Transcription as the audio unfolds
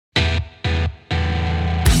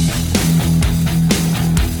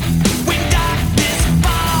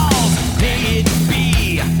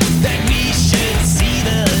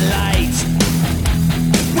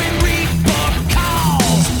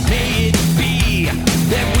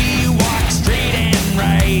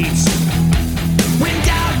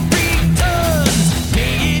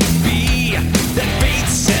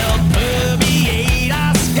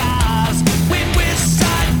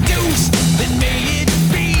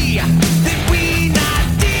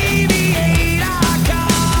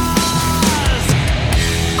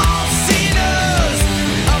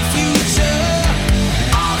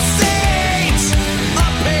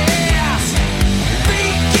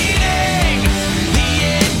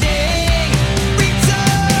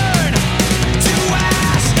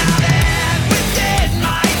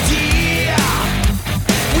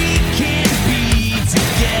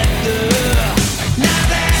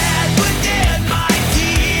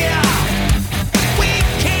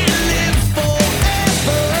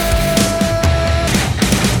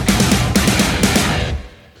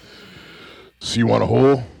So you want a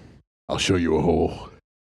hole? I'll show you a hole.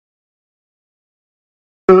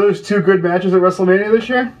 So there's two good matches at WrestleMania this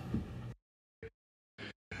year?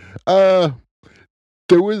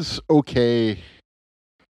 There was okay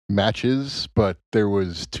matches, but there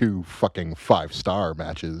was 2 fucking 5-star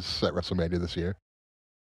matches at WrestleMania this year.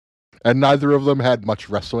 And neither of them had much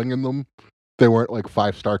wrestling in them. They weren't like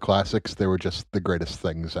 5-star classics, they were just the greatest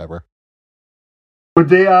things ever. Would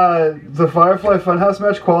they, the Firefly Funhouse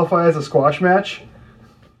match qualify as a squash match?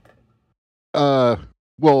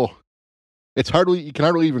 Well, you can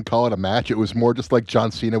hardly even call it a match. It was more just like John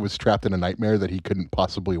Cena was trapped in a nightmare that he couldn't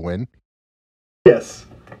possibly win. Yes.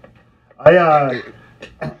 I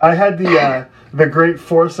had the great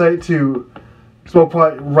foresight to smoke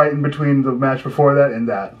pot right in between the match before that and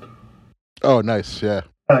that. Oh, nice, yeah.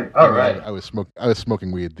 Like, all right. I was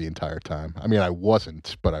smoking weed the entire time. I mean, I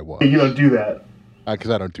wasn't, but I was. You don't do that.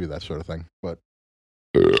 Because I don't do that sort of thing. But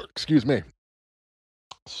excuse me.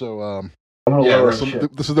 So,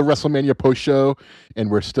 this is the WrestleMania post show, and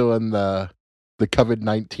we're still in the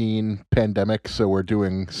COVID-19 pandemic, so we're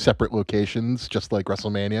doing separate locations, just like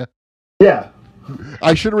WrestleMania. Yeah.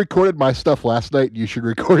 I should have recorded my stuff last night. You should have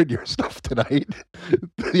recorded your stuff tonight.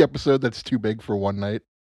 The episode that's too big for one night.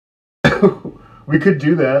 We could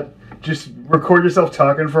do that. Just record yourself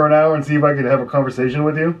talking for an hour and see if I could have a conversation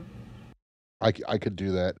with you. I could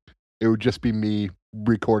do that. It would just be me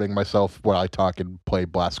recording myself while I talk and play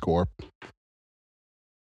Blastcore.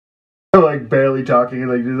 Like barely talking,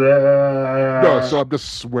 like that. No, so I'm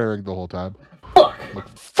just swearing the whole time. Fuck! Like,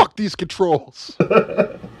 fuck these controls.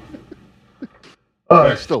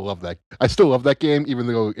 I still love that. I still love that game, even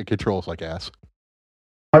though it controls like ass.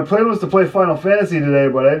 My plan was to play Final Fantasy today,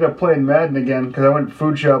 but I ended up playing Madden again because I went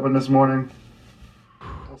food shopping this morning.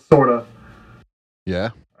 Sorta.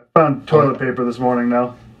 Yeah. I found toilet paper this morning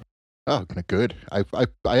now. Oh, good. I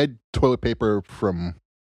had toilet paper from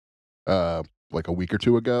like a week or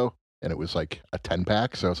two ago, and it was like a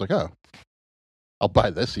 10-pack. So I was like, oh, I'll buy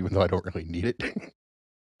this, even though I don't really need it.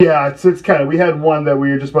 Yeah, it's kind of. We had one that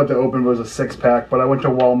we were just about to open. It was a 6-pack, but I went to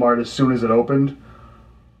Walmart as soon as it opened,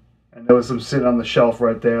 and there was some sitting on the shelf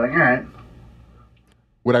right there. Like, all right.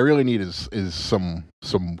 What I really need is some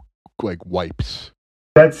like wipes.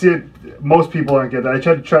 That's it. Most people aren't getting that.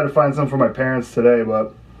 I tried to find some for my parents today,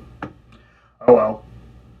 but oh well.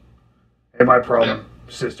 Hey, my problem,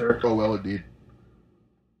 sister. Oh well, indeed.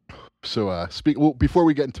 So, before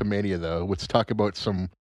we get into Mania, though, let's talk about some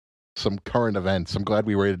current events. I'm glad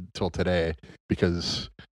we waited until today because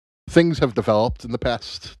things have developed in the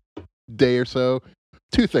past day or so.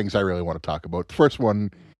 2 things I really want to talk about. The first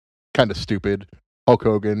one, kind of stupid. Hulk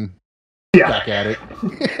Hogan, back at it.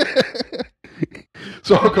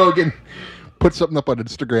 So Hulk Hogan put something up on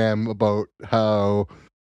Instagram about how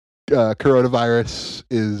coronavirus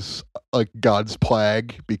is like God's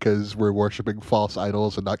plague because we're worshiping false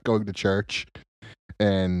idols and not going to church,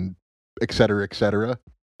 and et cetera, et cetera.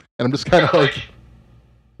 And I'm just kind of like,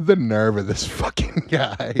 the nerve of this fucking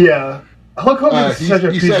guy. Yeah. Hulk Hogan is such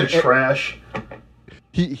a piece of trash.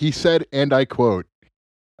 He said, and I quote,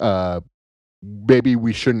 maybe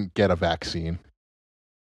we shouldn't get a vaccine.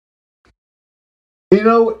 You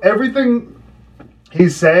know, everything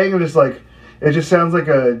he's saying is like, it just sounds like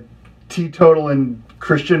a teetotal and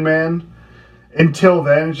Christian man. Until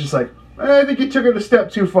then, it's just like, I think he took it a step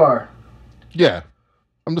too far. Yeah.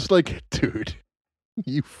 I'm just like, dude,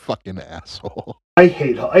 you fucking asshole. I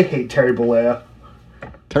hate Terry Bollea.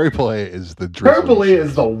 Terry Bollea is the Terry Bollea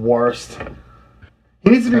is the worst.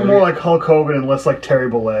 He needs to be more like Hulk Hogan and less like Terry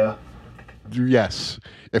Bollea. Yes.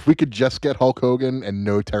 If we could just get Hulk Hogan and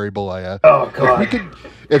no Terry Bollea. Oh god.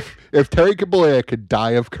 If Terry Bollea could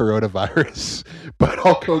die of coronavirus, but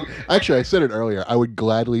Hulk Hogan, actually I said it earlier, I would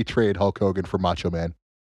gladly trade Hulk Hogan for Macho Man.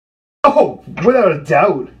 Oh, without a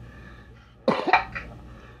doubt.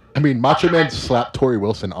 I mean, Macho Man slapped Tori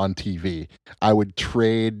Wilson on TV. I would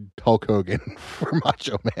trade Hulk Hogan for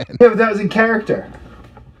Macho Man. Yeah, but that was in character.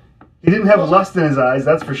 He didn't have lust in his eyes,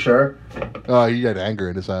 that's for sure. Oh, he had anger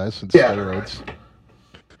in his eyes and steroids.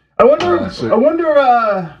 I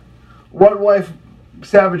wonder what wife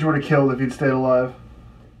Savage would have killed if he'd stayed alive.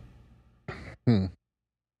 Well,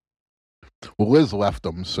 Liz left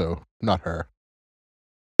him, so not her.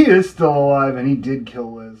 He is still alive, and he did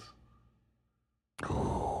kill Liz.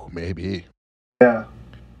 Ooh, maybe. Yeah.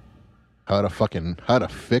 How to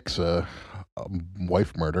fix a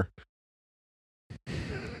wife murder.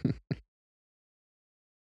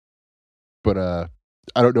 But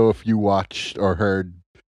I don't know if you watched or heard,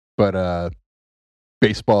 but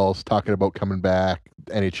baseball's talking about coming back.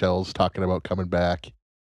 NHL's talking about coming back.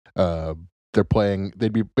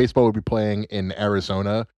 Baseball would be playing in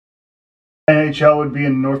Arizona NHL would be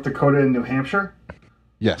in North Dakota and New Hampshire.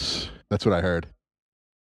 Yes, that's what I heard.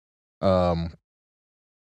 Or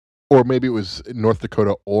maybe it was North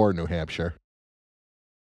Dakota or New Hampshire.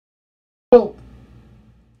 Well,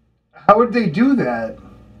 how would they do that?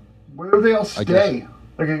 Where would they all stay?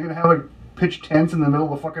 Like, are you gonna have like pitch tents in the middle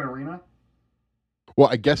of the fucking arena? Well,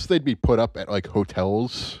 I guess they'd be put up at like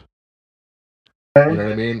hotels. Okay. You know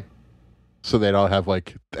what I mean? So they'd all have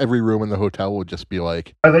like every room in the hotel would just be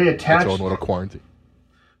like Are they its attached? own little quarantine.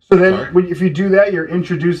 So then, if you do that, you're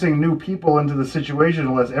introducing new people into the situation,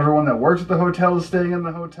 unless everyone that works at the hotel is staying in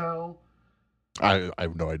the hotel. I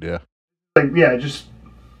have no idea. Like, yeah, just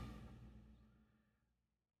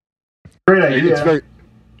great idea.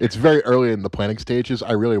 It's very early in the planning stages.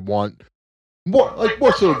 I really want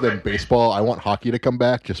more so than baseball. I want hockey to come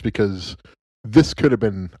back just because this could have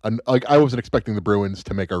been like I wasn't expecting the Bruins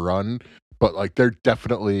to make a run, but like they're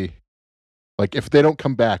definitely like if they don't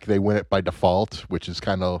come back, they win it by default, which is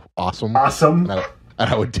kind of awesome. Awesome. And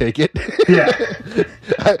I would take it. Yeah.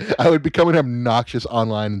 I would become an obnoxious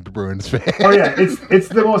online Bruins fan. Oh yeah, it's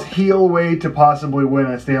the most heel way to possibly win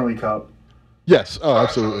a Stanley Cup. Yes. Oh,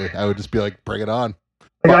 absolutely. I would just be like, bring it on.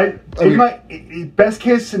 Like my best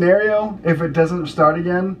case scenario, if it doesn't start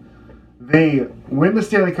again, they win the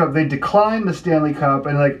Stanley Cup, they decline the Stanley Cup,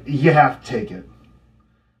 and like you have to take it.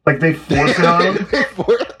 Like they force it on them.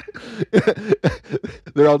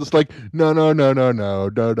 They're all just like, no, and they're like,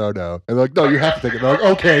 no, you have to take it. They're like,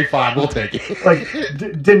 okay, fine, we'll take it. Like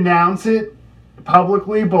denounce it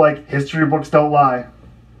publicly, but like history books don't lie.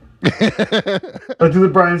 Like do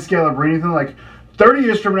the Brian Scalabrine thing, like 30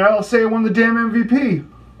 years from now, I'll say I won the damn MVP.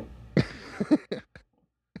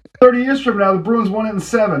 30 years from now, the Bruins won it in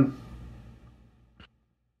 7.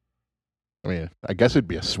 I mean, I guess it'd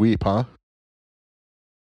be a sweep, huh?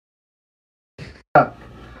 Yeah.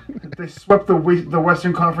 They swept the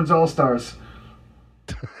Western Conference All-Stars.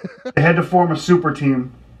 They had to form a super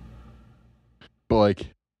team. But like,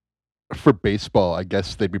 for baseball, I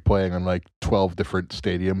guess they'd be playing on like 12 different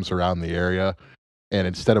stadiums around the area. And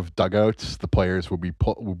instead of dugouts, the players will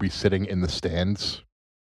be sitting in the stands,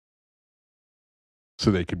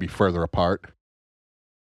 so they could be further apart.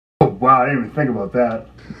 Oh wow! I didn't even think about that.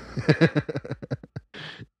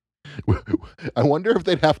 I wonder if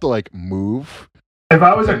they'd have to like move. If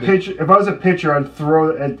I was a pitcher, I'd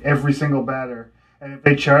throw it at every single batter, and if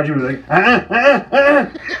they charge you, like,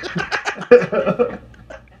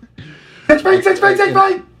 six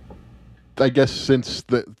feet. I guess since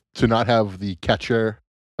to not have the catcher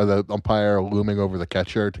or the umpire looming over the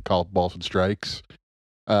catcher to call balls and strikes,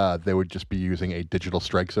 they would just be using a digital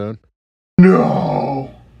strike zone.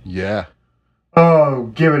 No. Yeah. Oh,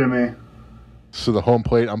 give it to me. So the home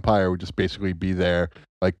plate umpire would just basically be there,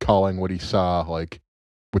 like calling what he saw, like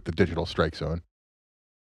with the digital strike zone.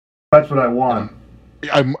 That's what I want.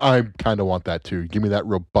 I kind of want that too. Give me that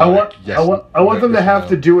robotic. I want them to have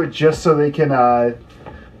to do it just so they can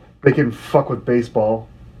fuck with baseball.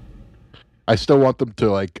 I still want them to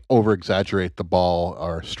like over exaggerate the ball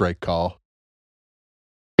or strike call.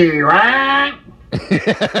 That's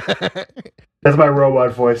my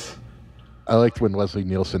robot voice. I liked when Leslie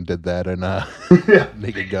Nielsen did that in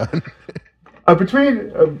Naked Gun.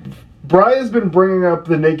 Brian's been bringing up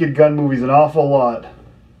the Naked Gun movies an awful lot.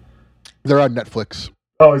 They're on Netflix.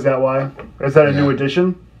 Oh, is that why? Is that a new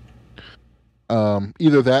edition?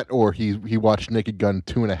 Either that or he watched Naked Gun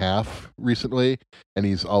 2.5 recently, and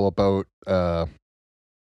he's all about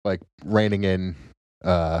like reining in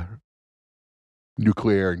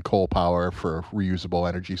nuclear and coal power for reusable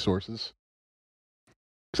energy sources.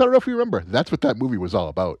 Because I don't know if you remember, that's what that movie was all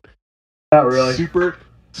about. Not really.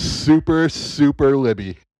 Super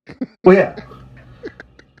Libby. Well, yeah.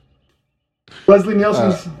 Leslie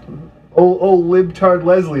Nielsen's old libtard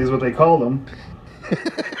Leslie is what they called him.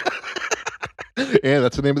 Yeah,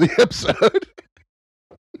 that's the name of the episode.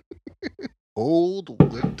 Old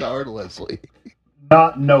libtard Leslie.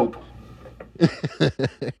 Not Nope.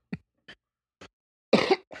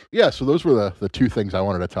 Yeah, so those were the two things I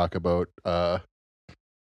wanted to talk about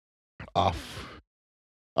off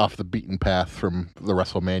the beaten path from the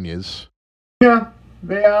WrestleManias. Yeah,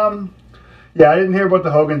 I didn't hear about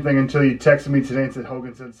the Hogan thing until you texted me today and said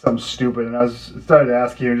Hogan said something stupid, and I started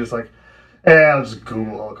asking you, and just like, I'll just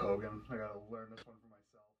Google Hulk Hogan. I gotta learn this one for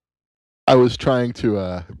myself. I was trying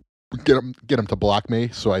to get him to block me,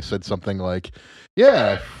 so I said something like,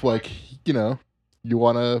 "Yeah, if, like you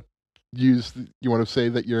want to say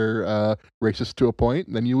that you're racist to a point,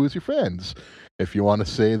 and then you lose your friends. If you want to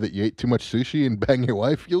say that you ate too much sushi and bang your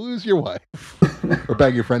wife, you lose your wife, or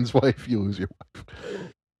bang your friend's wife, you lose your wife."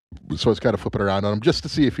 So I was kind of flipping around on him just to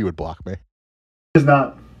see if he would block me. He's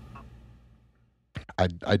not.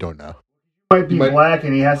 I don't know. Might be black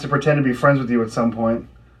and he has to pretend to be friends with you at some point.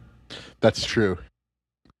 That's true.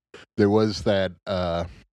 There was that.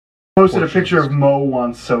 Posted a picture of Mo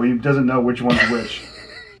once, so he doesn't know which one's which.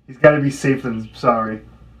 He's got to be safe than sorry.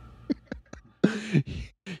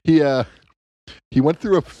 He went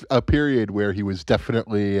through a period where he was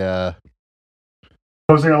definitely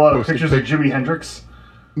posting a lot of pictures of Jimi Hendrix.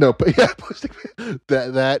 No, but yeah,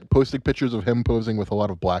 posting pictures of him posing with a lot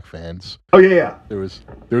of black fans. Oh yeah. There was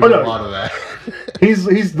a lot of that.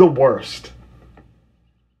 He's the worst.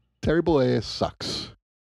 Terry Bollea sucks.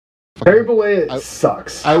 Terry Bollea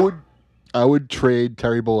sucks. I would trade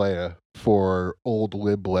Terry Bollea for old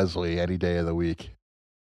Lib Leslie any day of the week.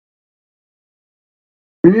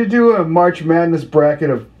 We need to do a March Madness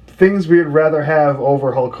bracket of things we'd rather have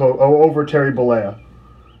over over Terry Bollea.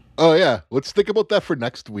 Oh yeah, let's think about that for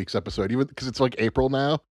next week's episode. Even because it's like April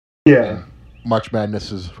now. Yeah, March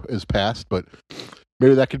Madness is past, but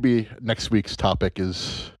maybe that could be next week's topic: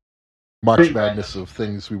 is March Madness of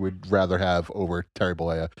things we would rather have over Terry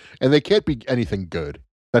Bollea, and they can't be anything good.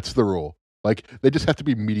 That's the rule. Like they just have to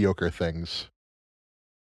be mediocre things.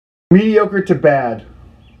 Mediocre to bad.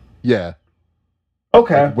 Yeah.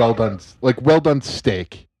 Okay. Well done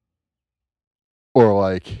steak. Or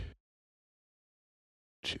like,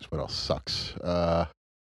 jeez, what else sucks? Well,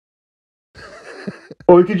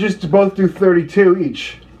 we could just both do 32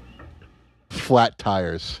 each. Flat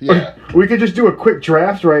tires. Yeah. We could just do a quick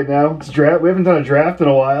draft right now. It's draft. We haven't done a draft in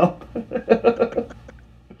a while.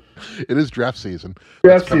 It is draft season.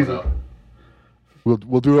 Draft season. Out.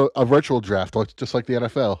 We'll do a virtual draft, just like the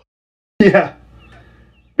NFL. Yeah.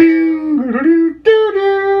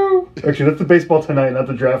 Actually, that's the baseball tonight, not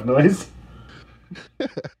the draft noise.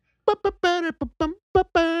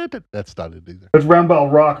 That's not it either. That's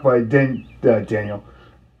Roundball Rock by Daniel.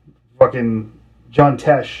 Fucking John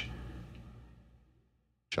Tesh.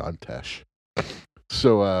 John Tesh.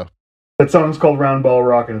 So, that song's called Roundball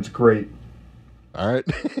Rock, and it's great. All right.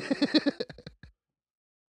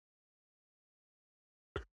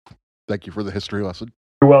 Thank you for the history lesson.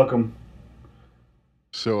 You're welcome.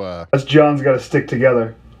 So, us Johns got to stick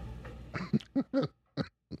together.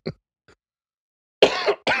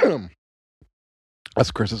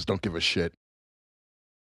 Us Chris's don't give a shit.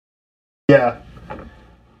 Yeah.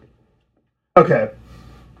 Okay.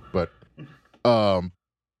 But, so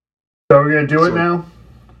we're gonna do it now.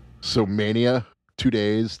 So Mania, 2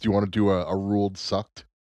 days. Do you want to do a ruled sucked?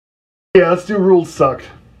 Yeah, let's do ruled sucked.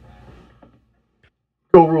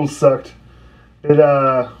 Go rules sucked.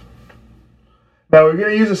 Now we're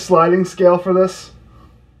gonna use a sliding scale for this.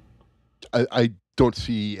 I don't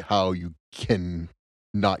see how you can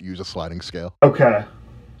not use a sliding scale. Okay.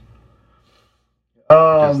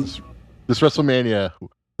 This WrestleMania,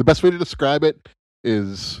 the best way to describe it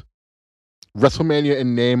is WrestleMania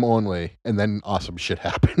in name only, and then awesome shit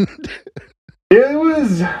happened. It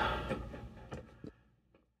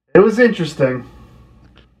was interesting.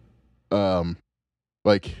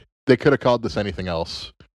 Like they could have called this anything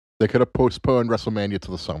else. They could have postponed WrestleMania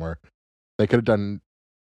to the summer. They could have done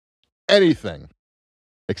anything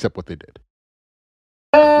except what they did.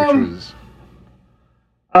 Which was,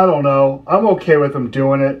 I don't know. I'm okay with them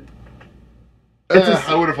doing it.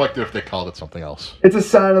 I would have liked it if they called it something else. It's a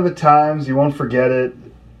sign of the times. You won't forget it.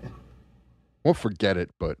 Won't forget it,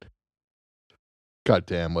 but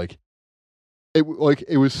goddamn, it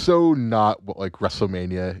was so not what like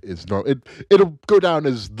WrestleMania is normal. It'll go down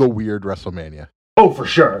as the weird WrestleMania. Oh, for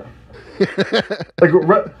sure. Like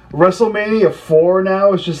WrestleMania 4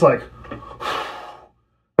 now is just like,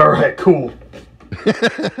 all right, cool.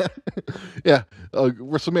 Yeah,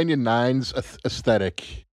 WrestleMania 9's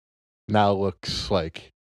aesthetic now looks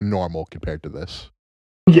like normal compared to this.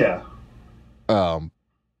 Yeah.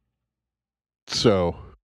 So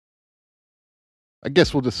I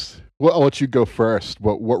guess I'll let you go first.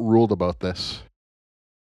 What ruled about this?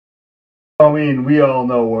 I mean, we all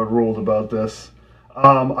know what ruled about this.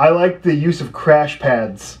 I like the use of crash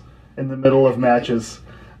pads in the middle of matches.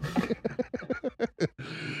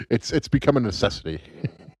 It's become a necessity.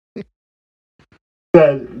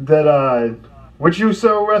 Which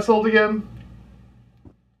Uso wrestled again?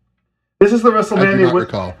 This is the WrestleMania. I do not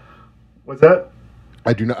recall. What's that?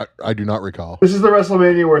 I do not recall. This is the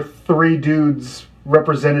WrestleMania where 3 dudes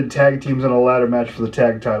represented tag teams in a ladder match for the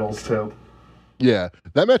tag titles too. Yeah,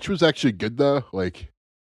 that match was actually good though. Like,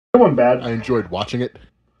 it wasn't bad. I enjoyed watching it.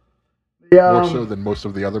 Yeah, more so than most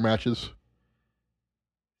of the other matches.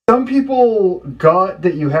 Some people got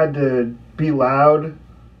that you had to be loud.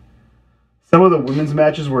 Some of the women's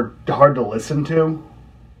matches were hard to listen to.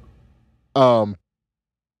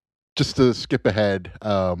 just to skip ahead,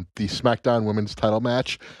 the SmackDown Women's Title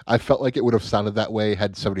match, I felt like it would have sounded that way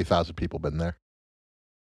had 70,000 people been there.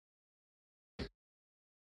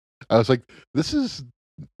 I was like, this is.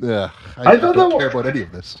 I don't care about any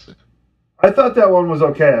of this. I thought that one was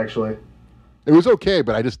okay, actually. It was okay,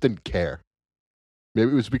 but I just didn't care.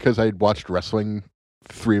 Maybe it was because I had watched wrestling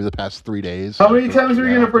 3 of the past 3 days. How many times are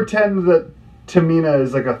you going to pretend that Tamina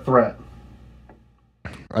is like a threat?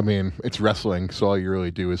 I mean, it's wrestling, so all you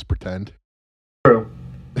really do is pretend. True.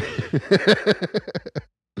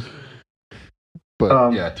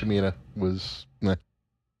 But yeah, Tamina was the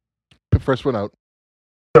first one out.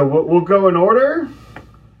 So we'll go in order?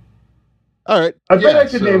 All right. I bet I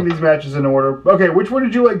could name these matches in order. Okay, which one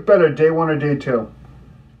did you like better, day 1 or day 2?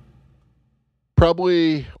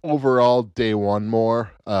 Probably overall day 1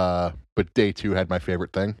 more, but day 2 had my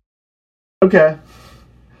favorite thing. Okay.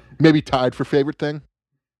 Maybe tied for favorite thing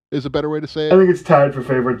is a better way to say it. I think it's tied for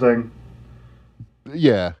favorite thing.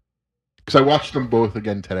 Yeah. Because I watched them both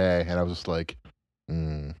again today, and I was just like,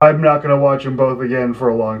 I'm not going to watch them both again for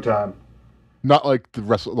a long time. Not like the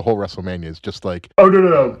whole WrestleMania is just like... Oh,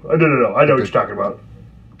 no. I know what you're talking about.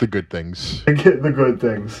 The good things. The good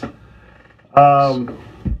things.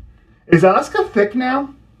 Is Asuka thick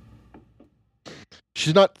now?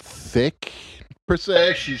 She's not thick, per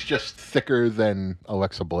se. She's just thicker than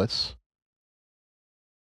Alexa Bliss.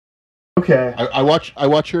 Okay. I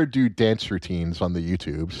watch her do dance routines on the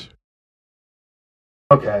YouTubes.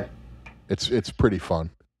 Okay. It's pretty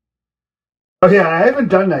fun. Oh, yeah, I haven't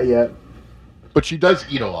done that yet. But she does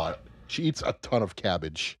eat a lot. She eats a ton of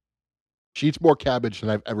cabbage. She eats more cabbage than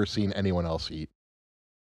I've ever seen anyone else eat.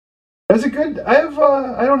 Is it good? I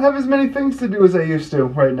don't have as many things to do as I used to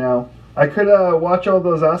right now. I could watch all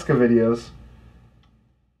those Asuka videos.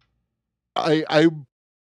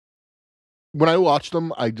 When I watch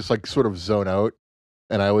them, I just like sort of zone out,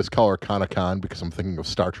 and I always call her Kana Khan because I'm thinking of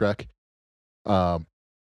Star Trek. But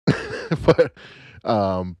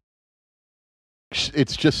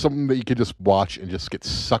it's just something that you can just watch and just get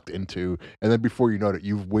sucked into, and then before you know it,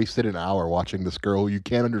 you've wasted an hour watching this girl who you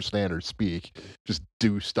can't understand or speak just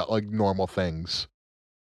do stuff like normal things.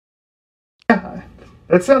 Yeah,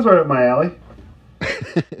 that sounds right up my alley.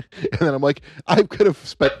 And then I'm like, I could have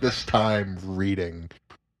spent this time reading.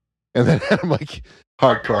 And then I'm like,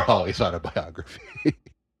 Hardcore Holly's autobiography.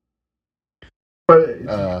 But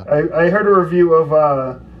I heard a review of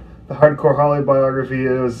the Hardcore Holly biography.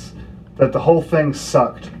 It was that the whole thing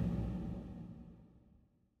sucked.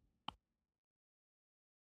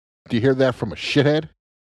 Do you hear that from a shithead?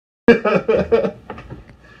 Hear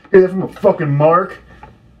that from a fucking Mark?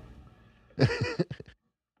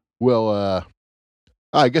 Well,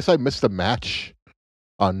 I guess I missed a match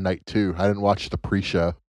on night 2. I didn't watch the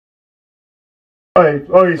pre-show. So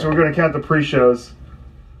we're going to count the pre-shows.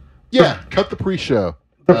 Yeah, cut the pre-show.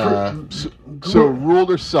 So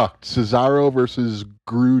ruled or sucked. Cesaro versus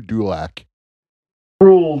Gru Dulac.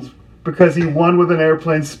 Ruled because he won with an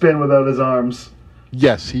airplane spin without his arms.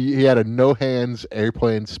 Yes, he had a no hands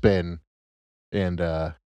airplane spin, and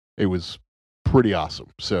it was pretty awesome.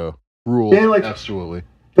 So ruled, absolutely.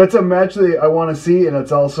 That's a match that I want to see, and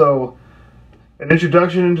it's also an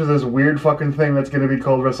introduction into this weird fucking thing that's going to be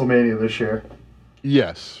called WrestleMania this year.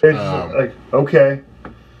 Yes. It's like, okay.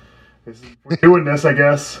 We're doing this, I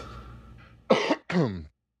guess.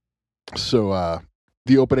 So,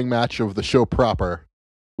 the opening match of the show proper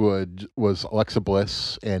was Alexa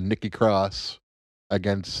Bliss and Nikki Cross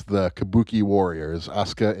against the Kabuki Warriors,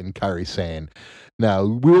 Asuka and Kairi Sane. Now,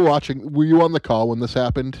 were you on the call when this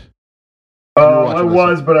happened? I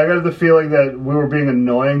was, but I got the feeling that we were being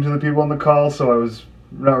annoying to the people on the call, so I was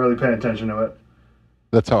not really paying attention to it.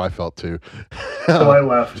 That's how I felt too. So I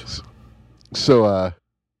left. So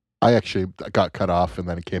I actually got cut off and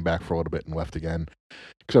then came back for a little bit and left again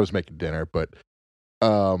because I was making dinner. But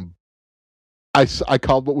I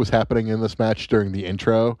called what was happening in this match during the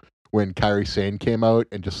intro when Kairi Sane came out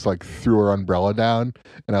and just like threw her umbrella down,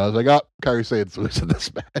 and I was like, "Oh, Kairi Sane's losing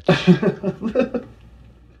this match."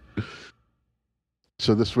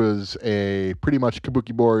 So this was a pretty much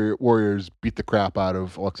Kabuki Warriors beat the crap out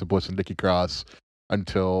of Alexa Bliss and Nikki Cross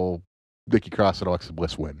until Nikki Cross and Alexa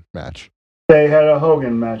Bliss win match. They had a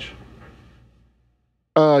Hogan match.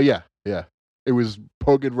 Yeah. It was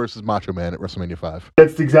Hogan versus Macho Man at WrestleMania 5.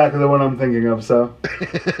 That's exactly the one I'm thinking of, so.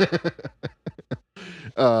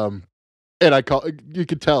 And you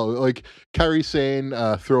could tell, like, Kairi Sane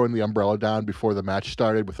throwing the umbrella down before the match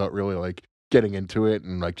started without really, like, getting into it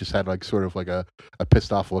and, like, just had, like, sort of, like, a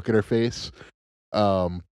pissed off look at her face.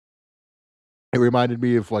 It reminded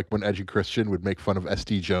me of, like, when Edge and Christian would make fun of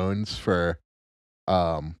SD Jones for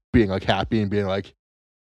being, like, happy and being like,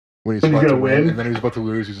 when he's When he's about to gonna win, win? and then he's about to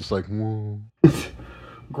lose. He's just like, whoa.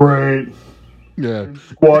 Great. Yeah.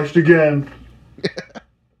 Squashed again.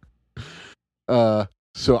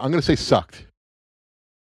 So I'm gonna say sucked.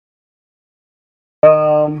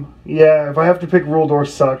 Yeah, if I have to pick ruled or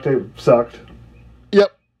sucked, it sucked.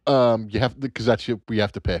 Yep. You have because that's we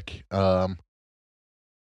have to pick.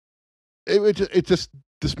 It just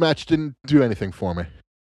this match didn't do anything for me.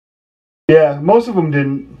 Yeah, most of them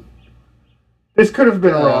didn't. This could have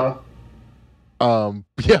been Raw.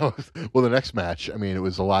 Yeah. Well, the next match, I mean, it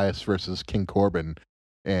was Elias versus King Corbin,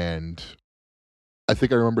 and I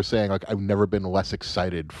think I remember saying like I've never been less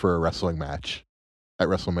excited for a wrestling match at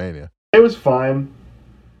WrestleMania. It was fine.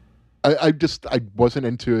 I wasn't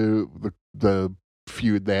into the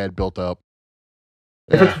feud they had built up.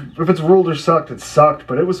 If it's ruled or sucked, it sucked,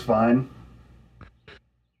 but it was fine.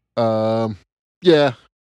 Yeah.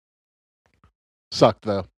 Sucked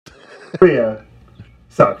though. But yeah,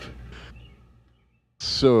 sucked.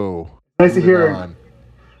 So Nice to hear.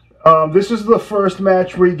 on. This is the first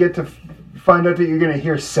match where you get to find out that you're going to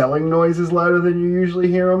hear selling noises louder than you usually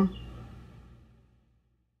hear them.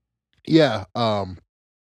 Yeah.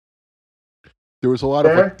 There was a lot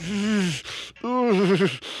of like,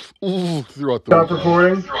 throughout the Stop weekend.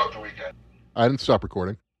 recording. I didn't stop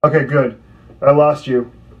recording. Okay, good. I lost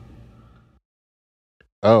you.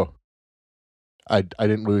 Oh. I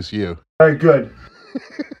didn't lose you. All right, good.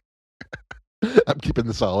 I'm keeping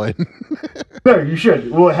this all in. No, you should.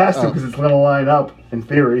 Well, it has to because it's going to line up in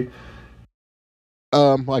theory.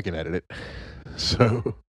 I can edit it.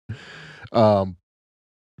 So, Yeah,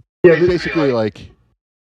 basically, like,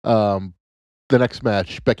 the next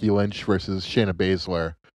match, Becky Lynch versus Shayna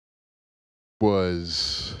Baszler,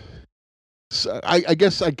 was, I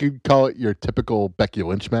guess I could call it your typical Becky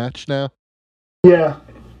Lynch match now. Yeah,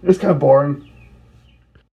 it's kind of boring.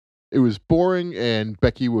 It was boring, and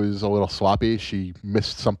Becky was a little sloppy. She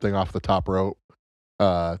missed something off the top rope,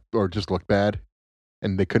 or just looked bad,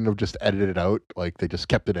 and they couldn't have just edited it out. Like, they just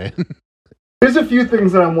kept it in. There's a few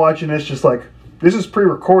things that I'm watching. It's just like, this is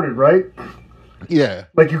pre-recorded, right? Yeah.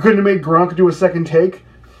 Like, you couldn't have made Gronk do a second take?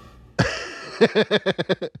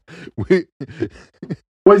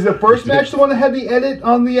 Was the first match the one that had the edit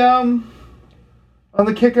on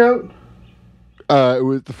the kick out? It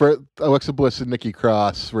was the first Alexa Bliss and Nikki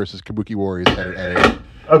Cross versus Kabuki Warriors had an edit.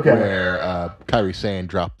 Okay. Where Kairi Sane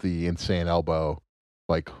dropped the insane elbow,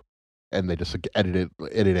 like, and they just like, edited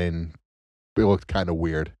in. It looked kind of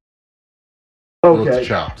weird. It Okay. looked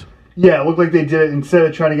chopped. Yeah, it looked like they did it instead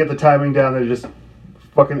of trying to get the timing down. They just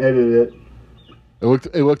fucking edited it.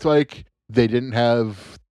 It looked like they didn't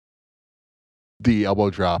have the elbow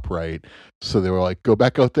drop right, so they were like, "Go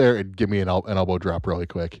back out there and give me an elbow drop really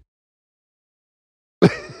quick."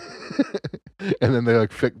 And then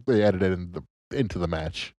they edited into the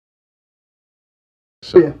match.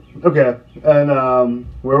 So Yeah. Okay. And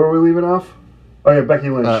where were we leaving off? Oh yeah, Becky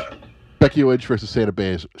Lynch. Becky Lynch versus Shayna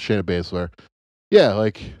Baszler. Yeah,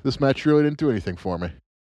 like this match really didn't do anything for me.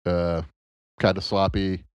 Kind of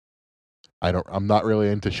sloppy. I'm not really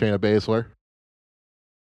into Shayna Baszler.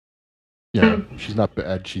 Yeah, she's not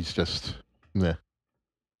bad. She's just, meh.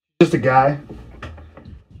 Just a guy.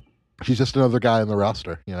 She's just another guy in the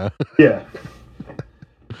roster, you know. Yeah.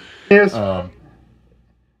 Yes.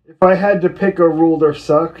 If I had to pick a ruled or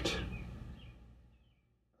sucked,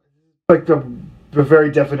 like the very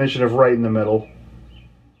definition of right in the middle.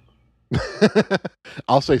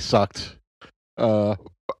 I'll say sucked. I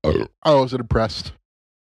wasn't impressed.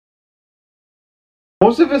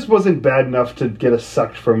 Most of this wasn't bad enough to get a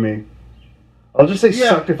sucked from me. I'll just say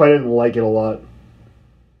sucked if I didn't like it a lot.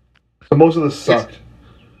 But most of this sucked.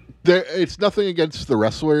 It's nothing against the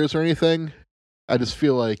wrestlers or anything. I just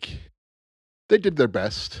feel like they did their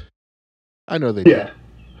best. I know they did. Yeah.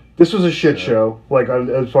 This was a shit show, like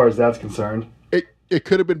as far as that's concerned. It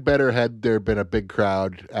could have been better had there been a big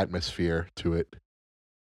crowd atmosphere to it.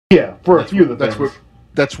 Yeah, for a few of the things.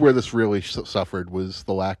 That's where this really suffered, was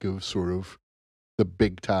the lack of sort of the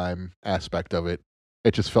big time aspect of it.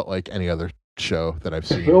 It just felt like any other show that I've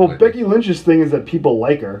seen. Well, Becky Lynch's thing is that people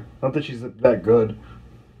like her, not that she's that good.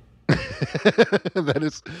 That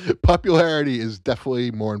is, popularity is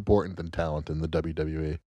definitely more important than talent in the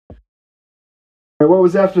WWE. What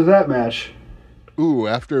was after that match? Ooh,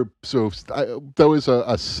 that was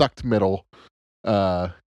a sucked middle.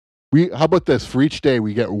 How about this? For each day,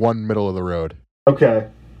 we get one middle of the road. Okay.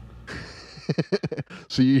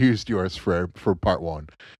 So you used yours for part one.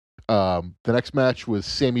 The next match was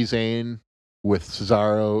Sami Zayn with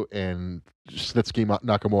Cesaro and Shinsuke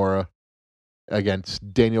Nakamura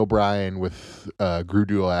against Daniel Bryan with Drew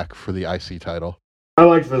Gulak for the IC title. I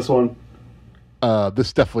liked this one.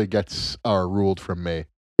 This definitely gets ruled from me.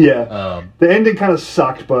 Yeah. The ending kind of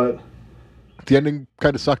sucked, but the ending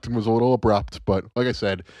kind of sucked and was a little abrupt. But like I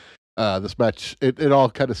said, this match it all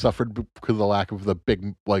kind of suffered because of the lack of the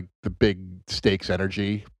big stakes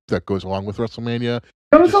energy that goes along with WrestleMania.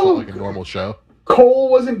 It just felt like a normal show. Cole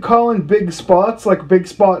wasn't calling big spots like Big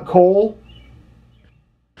Spot Cole.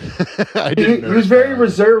 He was very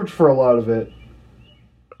reserved for a lot of it.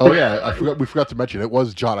 Oh yeah, we forgot to mention it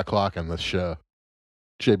was John O'Clock on this show.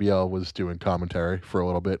 JBL was doing commentary for a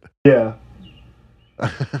little bit. Yeah.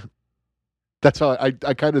 That's how I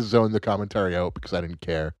kind of zoned the commentary out because I didn't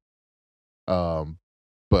care.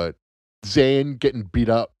 But Zayn getting beat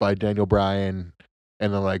up by Daniel Bryan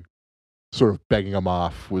and then like sort of begging him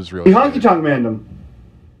off was really. He honky tonk manned him.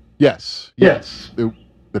 Yes.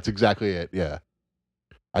 That's exactly it. Yeah,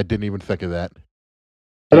 I didn't even think of that.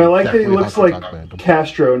 And I like that he looks like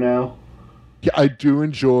Castro now. Yeah, I do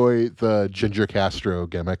enjoy the Ginger Castro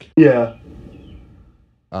gimmick. Yeah.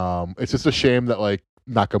 It's just a shame that like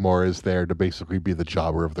Nakamura is there to basically be the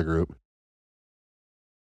jobber of the group.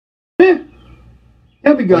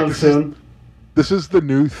 He'll be gone soon. This is the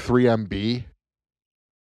new 3MB.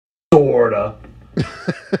 Sorta.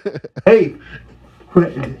 Hey,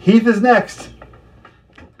 Heath is next.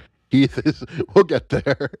 We'll get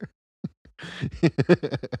there.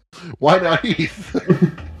 Why not Heath?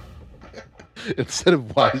 Instead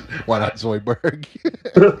of why not Zoidberg?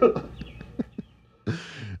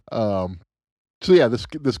 So yeah, this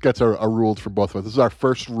gets a ruled for both of us. This is our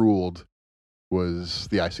first ruled was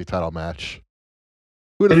the IC title match.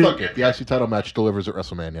 Who'd have thunk it? The IC title match delivers at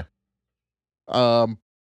WrestleMania. And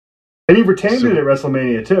he retained it at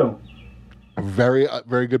WrestleMania too. Very,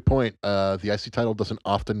 very good point. The IC title doesn't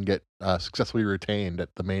often get successfully retained at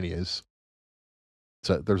the Manias.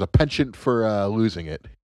 So there's a penchant for losing it.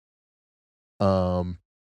 So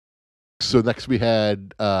next we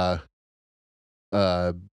had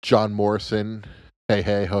John Morrison,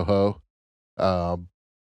 hey ho ho,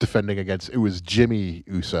 defending against it was Jimmy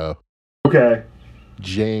Uso. Okay.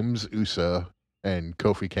 James Uso and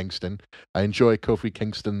Kofi Kingston. I enjoy Kofi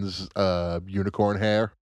Kingston's unicorn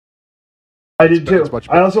hair. I did too.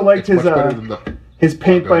 I also liked his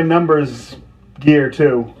paint by numbers gear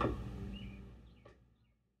too.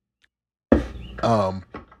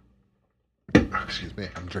 Excuse me,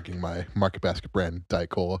 I'm drinking my Market Basket brand Diet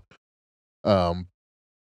Cola. I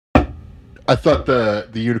thought the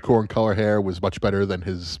unicorn color hair was much better than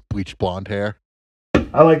his bleached blonde hair.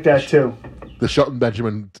 I like that too. The Shelton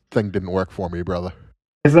Benjamin thing didn't work for me, brother.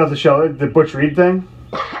 Isn't that the Butch Reed thing?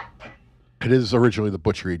 It is originally the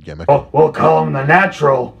Butch Reed gimmick. Oh, we'll call him the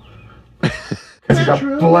Natural. Because he's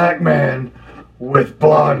a black man with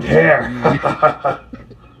blonde hair.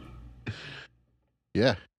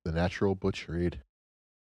 Yeah, the Natural Butch Reed.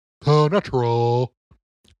 Oh, natural.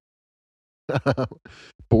 But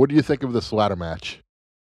what do you think of this ladder match?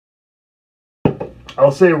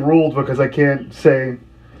 I'll say ruled because I can't say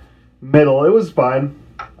middle. It was fine.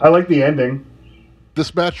 I like the ending.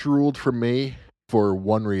 This match ruled for me for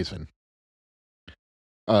one reason.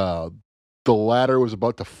 The ladder was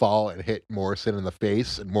about to fall and hit Morrison in the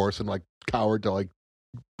face, and Morrison like cowered to like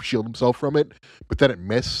shield himself from it, but then it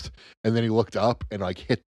missed, and then he looked up and like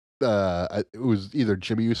hit it was either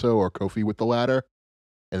Jimmy Uso or Kofi with the ladder,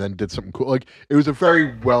 and then did something cool. Like it was a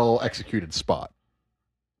very well executed spot.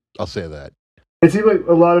 I'll say that. It seemed like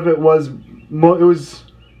a lot of it was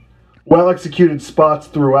well executed spots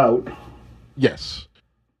throughout. Yes.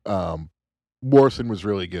 Morrison was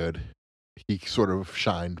really good. He sort of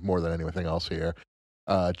shined more than anything else here.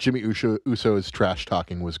 Jimmy Uso's trash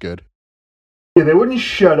talking was good. Yeah, they wouldn't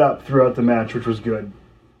shut up throughout the match, which was good.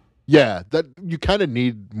 Yeah, that you kind of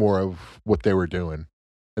need more of what they were doing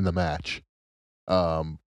in the match.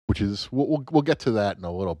 Which is we'll get to that in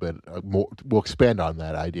a little bit. We'll expand on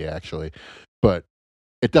that idea actually, but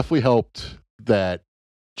it definitely helped that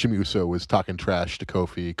Jimmy Uso was talking trash to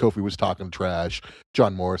Kofi. Kofi was talking trash.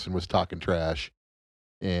 John Morrison was talking trash,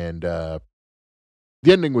 and the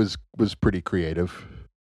ending was pretty creative.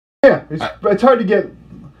 Yeah, it's hard to get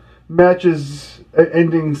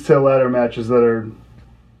endings to ladder matches that are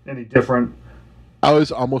any different. I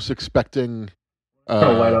was almost expecting. Kind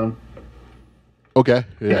of light on. Okay,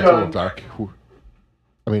 yeah, it's a little dark.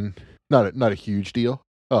 I mean, not a huge deal.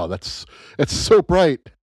 Oh, it's so bright.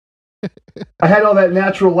 I had all that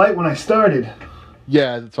natural light when I started.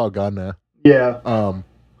 Yeah, it's all gone now. Yeah.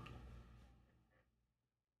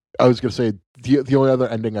 I was gonna say the only other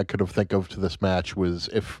ending I could have think of to this match was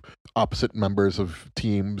if opposite members of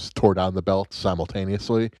teams tore down the belts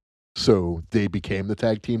simultaneously, so they became the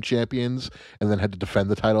tag team champions and then had to defend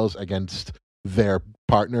the titles against their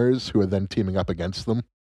partners who are then teaming up against them.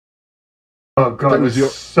 Oh god, that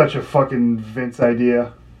was such a fucking Vince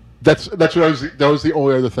idea. That's what I was. That was the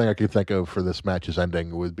only other thing I could think of for this match's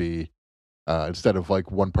ending would be instead of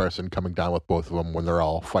like one person coming down with both of them when they're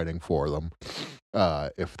all fighting for them.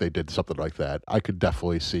 If they did something like that, I could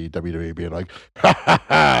definitely see WWE being like, "Ha ha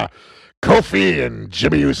ha! Kofi and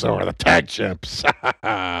Jimmy Uso are the tag champs."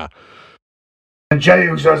 And Jey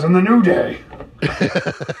Uso's in the New Day.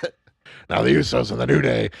 Now the Usos in the New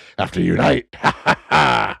Day have to unite. Ha ha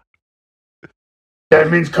ha! That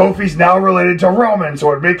means Kofi's now related to Roman,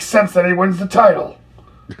 so it makes sense that he wins the title.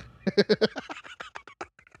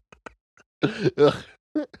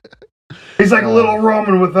 He's like a little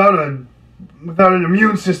Roman without an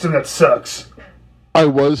immune system that sucks. I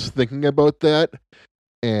was thinking about that,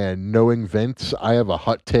 and knowing Vince, I have a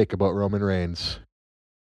hot take about Roman Reigns.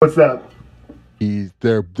 What's that?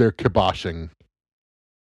 They're kiboshing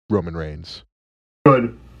Roman Reigns.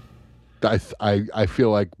 Good. I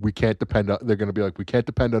feel like we can't depend on. They're going to be like, we can't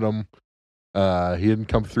depend on him. He didn't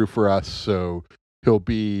come through for us, so he'll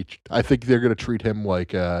be. I think they're going to treat him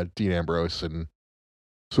like Dean Ambrose and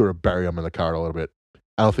sort of bury him in the card a little bit.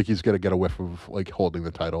 I don't think he's going to get a whiff of like holding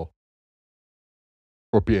the title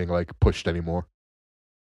or being like pushed anymore.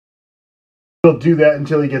 He'll do that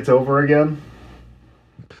until he gets over again.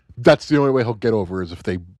 That's the only way he'll get over is if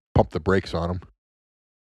they pump the brakes on him.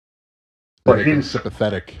 They make him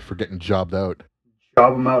sympathetic for getting jobbed out.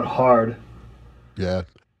 Job him out hard. Yeah.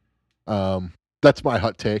 That's my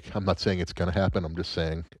hot take. I'm not saying it's going to happen. I'm just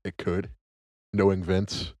saying it could, knowing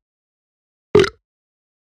Vince.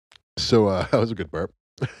 So that was a good burp.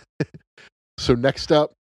 So next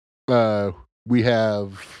up, we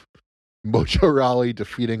have Mojo Rawley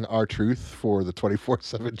defeating R-Truth for the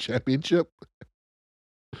 24/7 championship.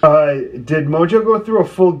 Did Mojo go through a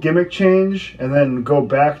full gimmick change and then go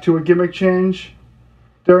back to a gimmick change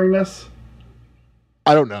during this?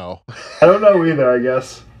 I don't know. I don't know either, I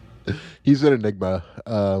guess. He's an enigma.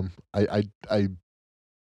 I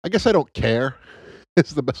guess I don't care.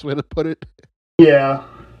 Is the best way to put it. Yeah.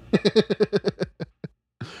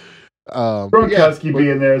 Gronkowski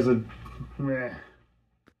being there is a meh.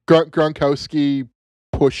 Gronkowski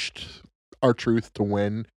pushed R-Truth to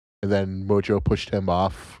win, and then Mojo pushed him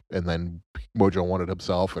off, and then Mojo won it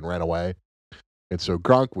himself and ran away. And so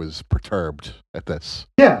Gronk was perturbed at this.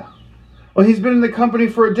 Yeah. Well, he's been in the company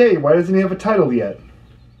for a day. Why doesn't he have a title yet?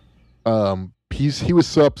 He was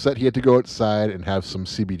so upset he had to go outside and have some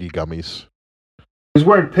CBD gummies. He's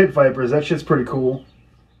wearing pit vipers. That shit's pretty cool.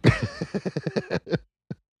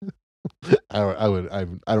 I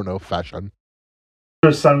don't know, fashion.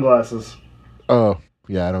 There's sunglasses. Oh,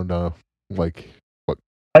 yeah, I don't know. Like what?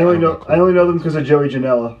 I only know them because of Joey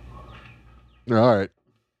Janela. All right.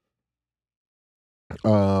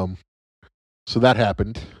 So that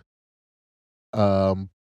happened.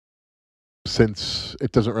 Since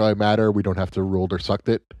it doesn't really matter, we don't have to ruled or sucked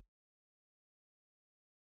it.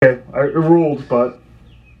 Okay, I ruled, but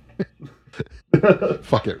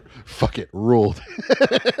fuck it, ruled.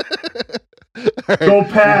 Right. Go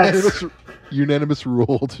Pats. Unanimous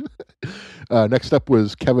ruled. Next up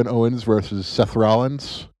was Kevin Owens versus Seth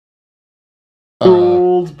Rollins.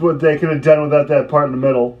 Ruled, but they could have done without that part in the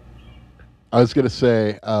middle. I was gonna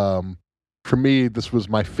say, for me, this was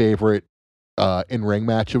my favorite in-ring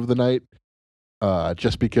match of the night.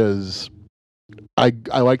 Just because I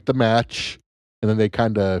liked the match, and then they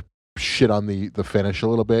kind of shit on the finish a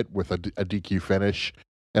little bit with a DQ finish,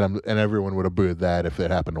 and everyone would have booed that if it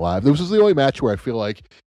happened live. This was the only match where I feel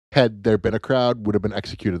like, had there been a crowd, would have been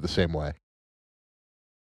executed the same way.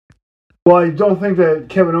 Well, I don't think that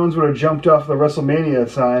Kevin Owens would have jumped off the WrestleMania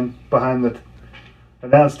sign behind the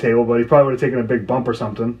announce table, but he probably would have taken a big bump or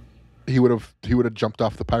something. He would have jumped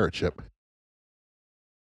off the pirate ship.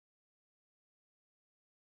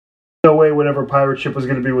 No way whatever pirate ship was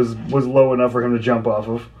going to be was low enough for him to jump off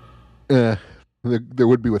of. There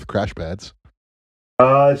would be with crash pads.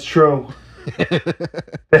 It's true.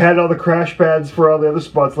 They had all the crash pads for all the other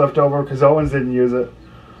spots left over because Owens didn't use it.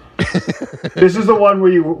 This is the one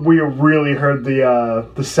where you really heard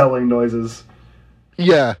the selling noises.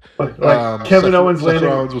 Yeah, like Kevin Owens landing. Seth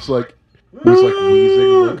Rollins was like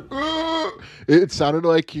wheezing. Like, it sounded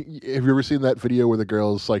like. Have you ever seen that video where the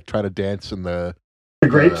girls like try to dance in the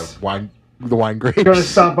grapes? The wine grapes. They're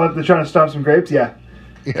trying to stomp some grapes. Yeah.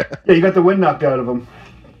 Yeah, you got the wind knocked out of them.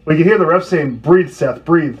 Well, you hear the ref saying, "Breathe, Seth,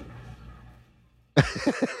 breathe."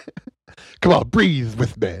 Come on, breathe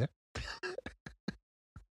with me.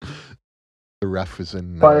 The ref is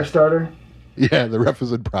in Firestarter. Yeah, the ref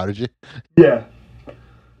is in Prodigy. Yeah.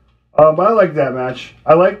 I like that match.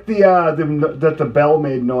 I like that the bell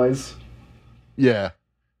made noise. Yeah.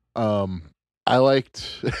 I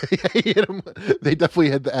liked he hit him. They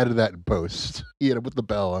definitely had added that in post. He hit him with the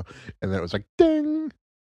bell, and then it was like ding.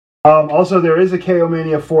 Also, there is a KO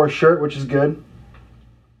Mania 4 shirt, which is good.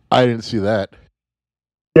 I didn't see that.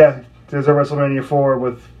 Yeah, there's a WrestleMania 4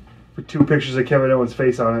 with 2 pictures of Kevin Owens'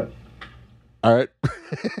 face on it. All right.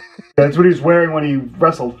 That's what he was wearing when he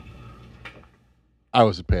wrestled. I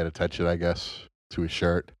wasn't paying attention, I guess, to his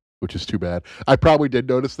shirt, which is too bad. I probably did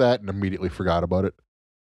notice that and immediately forgot about it.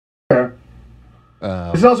 Fair.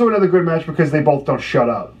 This is also another good match because they both don't shut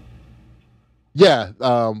up. Yeah.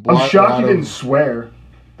 I'm shocked he didn't swear.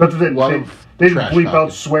 But they didn't bleep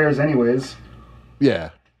out swears anyways.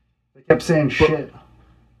 Yeah. They kept saying shit.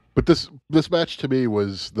 But this match to me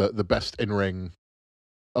was the best in-ring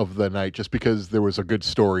of the night just because there was a good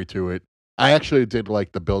story to it. I actually did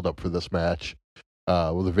like the build-up for this match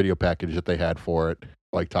with the video package that they had for it,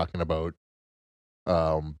 like talking about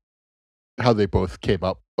how they both came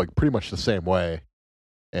up like pretty much the same way,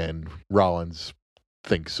 and Rollins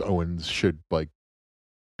thinks Owens should like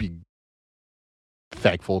be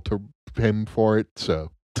thankful to him for it.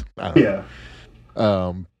 So I don't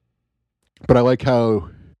know. But I like how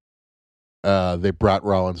they brought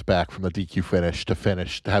Rollins back from the DQ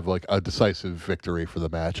finish to have like a decisive victory for the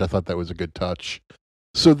match. I thought that was a good touch.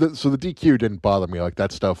 So the DQ didn't bother me. Like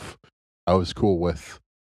that stuff I was cool with,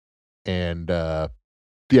 and the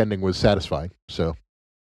ending was satisfying. So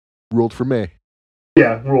ruled for me.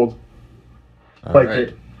 Yeah, ruled. Like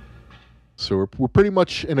it. So we're pretty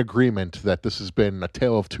much in agreement that this has been a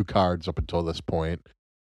tale of two cards up until this point.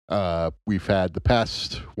 We've had the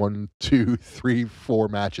past 1, 2, 3, 4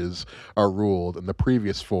 matches are ruled, and the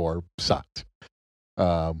previous 4 sucked.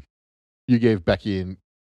 You gave Becky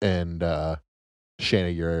and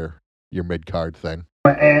Shayna your mid card thing.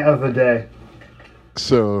 My aunt of the day.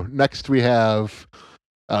 So next we have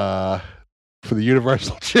for the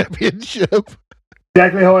Universal Championship.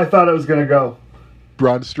 Exactly how I thought it was going to go.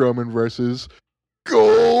 Braun Strowman versus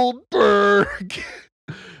Goldberg.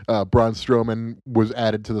 Braun Strowman was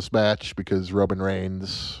added to this match because Roman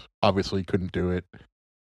Reigns obviously couldn't do it.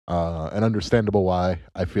 And understandable why.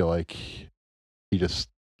 I feel like he just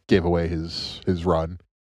gave away his run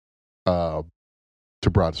to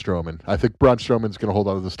Braun Strowman. I think Braun Strowman's going to hold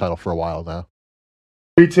on to this title for a while now.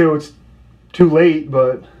 Me too. It's too late,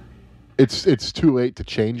 but... It's too late to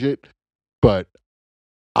change it, but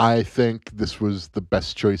I think this was the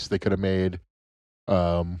best choice they could have made.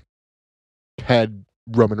 Had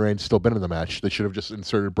Roman Reigns still been in the match, they should have just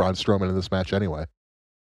inserted Braun Strowman in this match anyway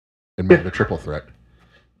and made it a triple threat.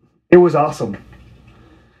 It was awesome.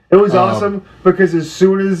 It was awesome because as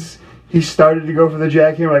soon as he started to go for the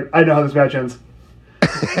jackhammer, like, I know how this match ends.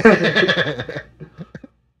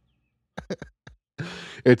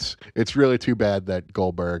 It's really too bad that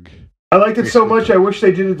Goldberg... I liked it so much, I wish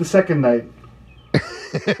they did it the second night.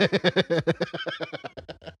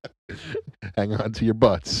 Hang on to your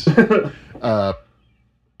butts.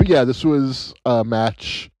 But yeah, this was a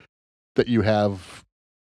match that you have,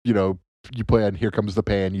 you play on Here Comes the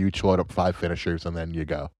Pain, you each load up 5 finishers, and then you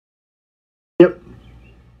go. Yep.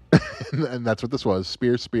 And that's what this was.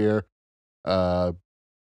 Spear,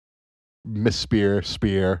 miss spear,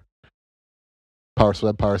 power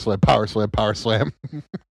slam.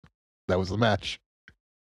 That was the match.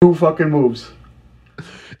 2 fucking moves.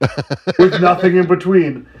 With nothing in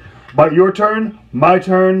between. But your turn, my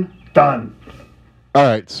turn, done. All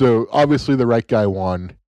right, so obviously the right guy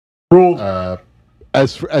won. Ruled.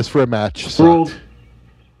 As for a match, sucked.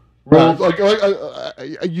 Ruled.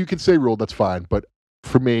 You can say ruled, that's fine. But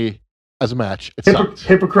for me, as a match, it sucked.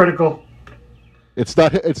 Hypocritical. It's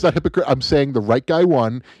not hypocrite. I'm saying the right guy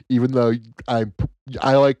won, even though I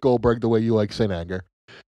like Goldberg the way you like St. Anger.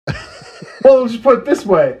 Well, let's just put it this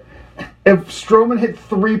way. If Strowman hit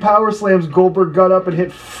 3 power slams, Goldberg got up and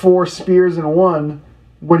hit 4 spears in 1,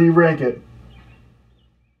 what do you rank it?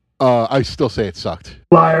 I still say it sucked.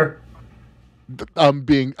 Liar. I'm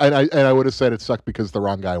being, and I would have said it sucked because the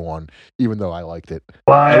wrong guy won, even though I liked it.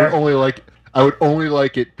 Liar. I would only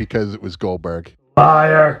like it because it was Goldberg.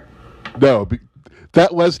 Liar. No,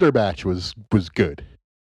 that Lesnar match was good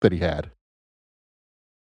that he had.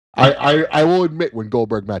 I will admit when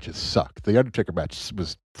Goldberg matches suck. The Undertaker match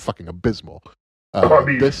was fucking abysmal.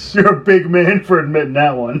 You're a big man for admitting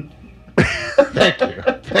that one.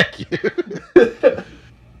 Thank you.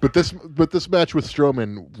 But this match with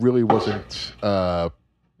Strowman really wasn't. It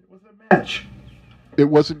wasn't a match. It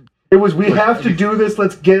wasn't. It was. We have to do this.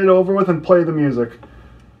 Let's get it over with and play the music.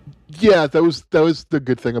 Yeah, that was the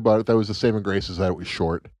good thing about it. That was the saving grace is that it was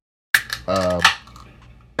short.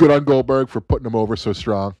 Good on Goldberg for putting him over so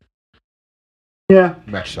strong. Yeah.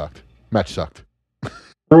 Match sucked.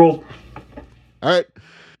 Rule. All right.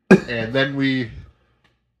 And then we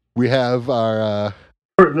have our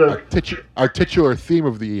titular theme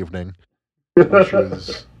of the evening, which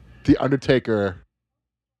was The Undertaker,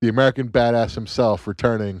 the American badass himself,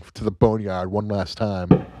 returning to the Boneyard one last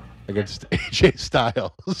time against AJ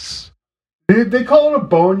Styles. Did they call it a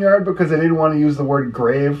boneyard because they didn't want to use the word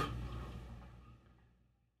grave?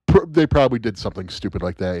 They probably did something stupid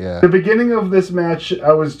like that, yeah. The beginning of this match,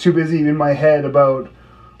 I was too busy in my head about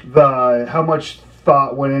how much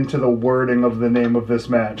thought went into the wording of the name of this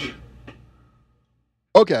match.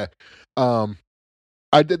 Okay.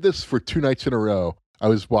 I did this for 2 nights in a row. I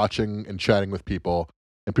was watching and chatting with people,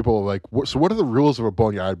 and people were like, so what are the rules of a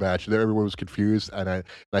boneyard match? And everyone was confused, and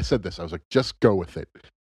I said this. I was like, just go with it.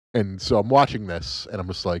 And so I'm watching this, and I'm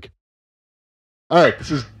just like, all right,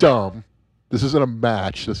 this is dumb. This isn't a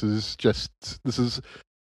match. This is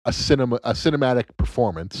a cinematic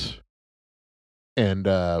performance. And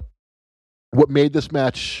what made this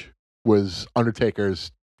match was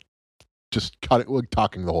Undertaker's just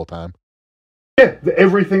talking the whole time. Yeah,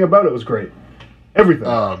 everything about it was great. Everything.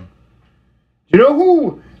 You know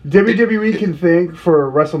who WWE can thank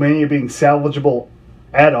for WrestleMania being salvageable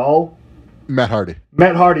at all? Matt Hardy.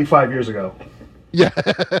 Matt Hardy 5 years ago. Yeah.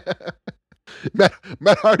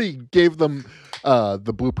 Matt Hardy gave them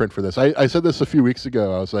the blueprint for this. I said this a few weeks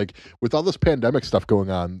ago. I was like, with all this pandemic stuff going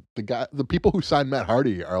on, the people who signed Matt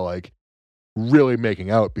Hardy are like really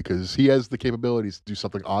making out because he has the capabilities to do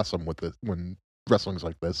something awesome with it when wrestling's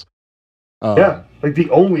like this. Yeah, like the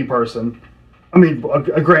only person. I mean,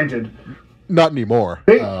 granted, not anymore.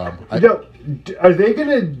 Are they going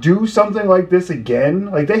to do something like this again?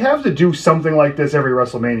 Like, they have to do something like this every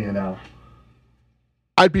WrestleMania now.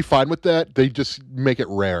 I'd be fine with that. They just make it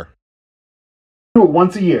rare. Do it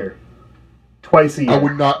once a year. Twice a year. I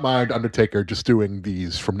would not mind Undertaker just doing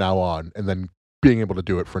these from now on and then being able to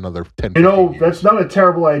do it for another 10 years. That's not a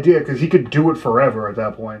terrible idea because he could do it forever at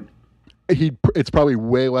that point. It's probably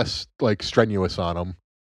way less like strenuous on him.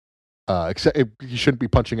 Except he shouldn't be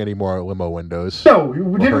punching any more limo windows. No,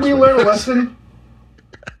 didn't we learn a lesson?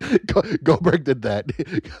 Goldberg did that,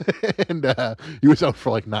 and he was out for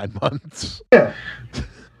like 9 months. Yeah.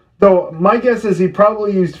 Though my guess is he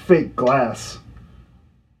probably used fake glass.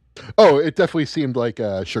 Oh, it definitely seemed like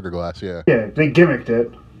sugar glass. Yeah. Yeah, they gimmicked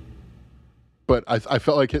it. But I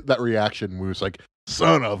felt like that reaction was like,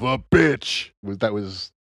 "Son of a bitch!" That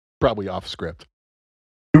was probably off script.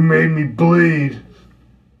 You made me bleed.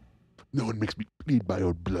 No one makes me bleed my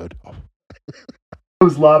own blood. Oh. I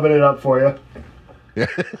was lobbing it up for you. Yeah.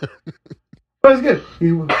 But it's good.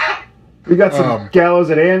 We got some Gallows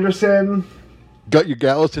and Anderson. Got your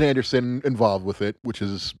Gallows and Anderson involved with it, which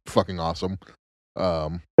is fucking awesome.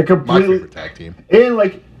 A completely, my favorite tag team. And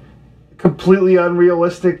like completely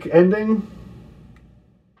unrealistic ending.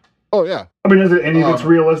 Oh yeah. I mean, is it any that's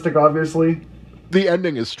realistic? Obviously. The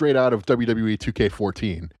ending is straight out of WWE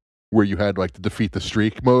 2K14, where you had like the defeat the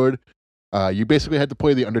streak mode. You basically had to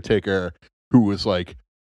play the Undertaker, who was like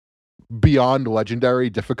beyond legendary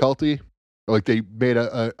difficulty. Like they made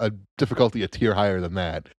a difficulty a tier higher than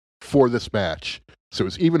that for this match. So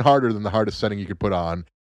it's even harder than the hardest setting you could put on.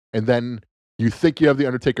 And then you think you have the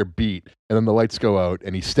Undertaker beat, and then the lights go out,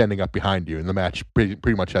 and he's standing up behind you, and the match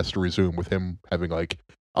pretty much has to resume with him having like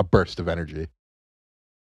a burst of energy.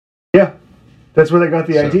 Yeah, that's where they got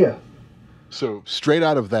the idea. So straight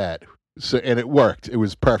out of that, and it worked. It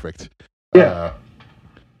was perfect. Yeah.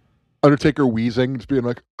 Undertaker wheezing, just being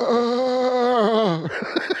like,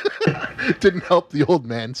 didn't help the old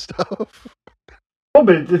man stuff. Oh,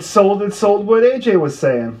 but it sold what AJ was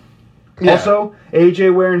saying. Yeah. Also,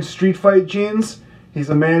 AJ wearing street fight jeans. He's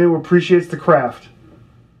a man who appreciates the craft.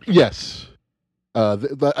 Yes.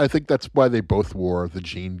 I think that's why they both wore the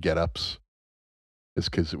jean get-ups. Is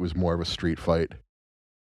because it was more of a street fight.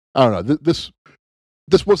 I don't know.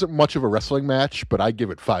 This wasn't much of a wrestling match, but I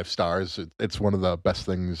give it 5 stars. It's one of the best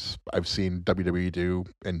things I've seen WWE do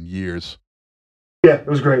in years. Yeah, it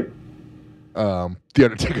was great. The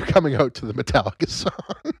Undertaker coming out to the Metallica song.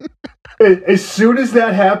 As soon as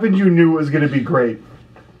that happened, you knew it was going to be great.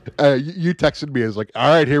 You texted me as like, all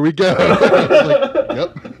right, here we go. Like,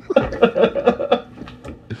 yep.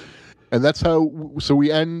 And that's how. So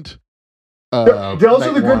we end.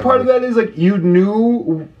 Also, the good part of that is like you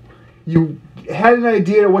had an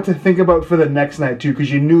idea of what to think about for the next night too,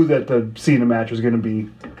 because you knew that the Cena match was going to be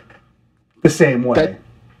the same way.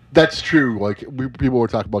 That's true. Like people were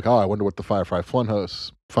talking about, I wonder what the Firefly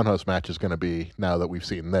Funhouse match is going to be now that we've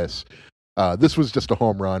seen this. This was just a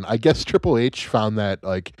home run. I guess Triple H found that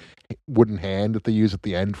like wooden hand that they use at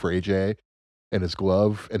the end for AJ and his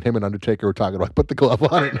glove, and him and Undertaker were talking about put the glove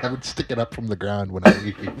on it and have it stick it up from the ground when I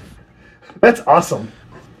leave. That's awesome.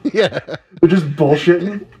 Yeah. They're just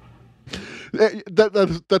bullshitting.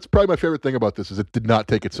 That's probably my favorite thing about this is it did not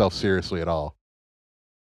take itself seriously at all.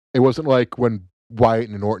 It wasn't like when Wyatt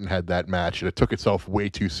and Orton had that match and it took itself way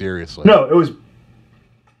too seriously. No,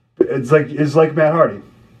 it's like Matt Hardy.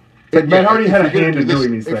 It's like Matt Hardy had a hand in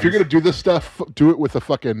doing these things. If you're going to do this stuff, do it with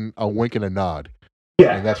a wink and a nod.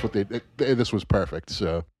 Yeah. And that's what this was perfect.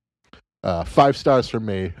 So 5 stars from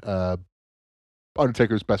me.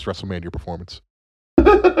 Undertaker's best WrestleMania performance.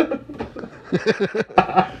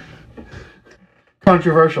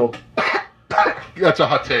 Controversial. That's a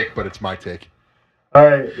hot take, but it's my take. All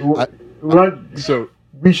right,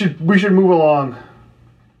 we should move along.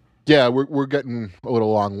 Yeah, we're getting a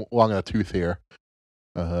little long in the tooth here.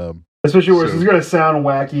 Especially where this is going to sound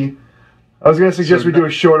wacky. I was going to suggest we do a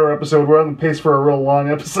shorter episode. We're on the pace for a real long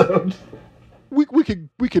episode. We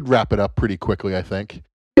could wrap it up pretty quickly, I think.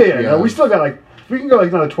 Yeah. No, we still got we can go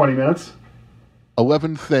another 20 minutes.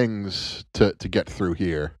 11 things to get through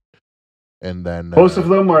here, and then most of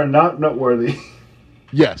them are not noteworthy.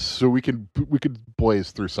 Yes, so we could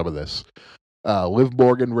blaze through some of this. Liv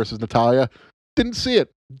Morgan versus Natalya. Didn't see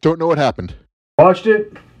it. Don't know what happened. Watched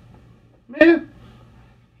it. It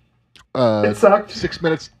sucked. 6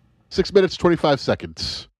 minutes. 6 minutes 25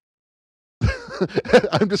 seconds.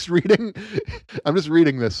 I'm just reading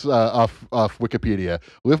this off Wikipedia.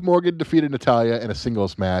 Liv Morgan defeated Natalya in a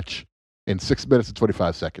singles match in 6 minutes and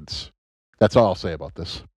 25 seconds. That's all I'll say about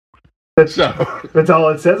this. That's all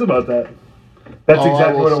it says about that. That's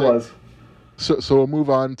exactly what it was. So we'll move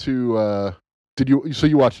on to.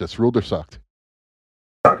 You watched this? Ruled or sucked?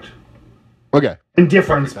 Sucked. Okay.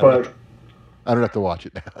 Indifference, but I don't have to watch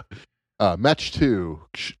it now. Match 2.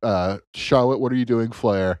 Charlotte, what are you doing,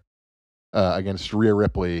 Flair? Against Rhea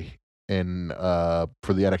Ripley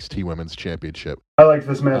for the NXT Women's Championship. I liked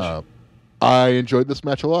this match. I enjoyed this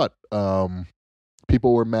match a lot.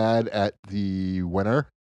 People were mad at the winner,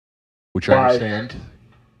 which I understand.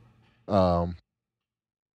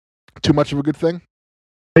 Too much of a good thing?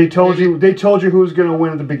 They told you who was going to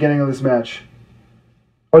win at the beginning of this match,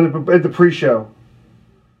 or at the pre-show.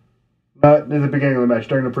 Not at the beginning of the match,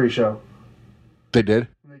 during the pre-show. They did?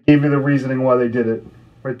 They gave you the reasoning why they did it.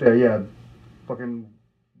 Right there, yeah. Fucking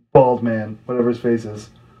bald man, whatever his face is.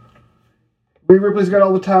 Rhea Ripley's got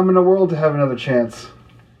all the time in the world to have another chance.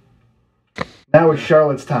 Now it's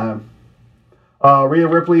Charlotte's time. Rhea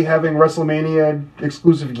Ripley having WrestleMania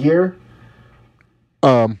exclusive gear.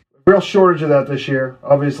 Real shortage of that this year,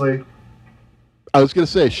 obviously. I was going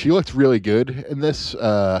to say, she looked really good in this.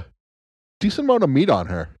 Decent amount of meat on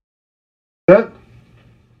her. That?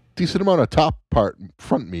 Decent amount of top part,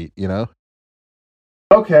 front meat, you know?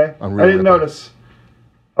 Okay. I didn't notice.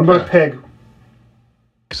 I'm going to pig.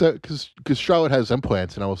 Because Charlotte has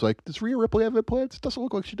implants, and I was like, does Rhea Ripley have implants? Doesn't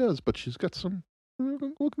look like she does, but she's got some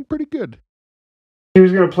looking pretty good. She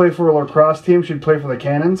was going to play for a lacrosse team. She'd play for the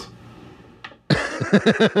Cannons.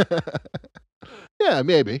 Yeah,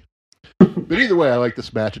 maybe. But either way, I like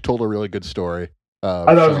this match. It told a really good story. I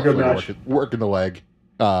thought it was a good match. Working the leg.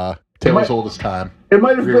 Taylor's oldest time. It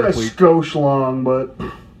might have been a skosh long, but...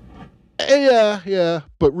 Yeah.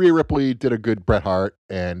 But Rhea Ripley did a good Bret Hart,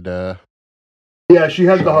 and... yeah, she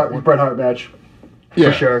had the Bret Hart match.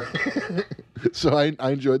 For sure. So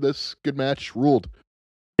I enjoyed this. Good match. Ruled.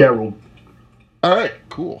 Yeah, ruled. All right,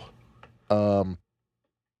 cool.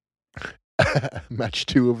 Match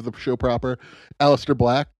 2 of the show proper. Aleister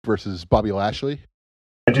Black versus Bobby Lashley.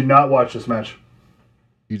 I did not watch this match.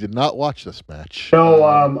 You did not watch this match. No,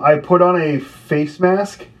 I put on a face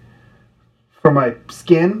mask for my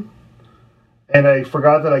skin, and I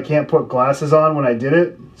forgot that I can't put glasses on when I did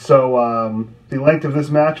it. So the length of this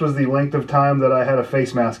match was the length of time that I had a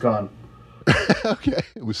face mask on. Okay.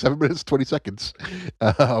 It was 7 minutes, 20 seconds.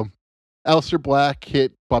 Aleister Black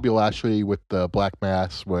hit Bobby Lashley with the black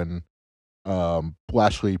mass when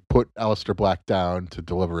Lashley put Aleister Black down to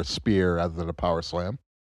deliver a spear rather than a power slam,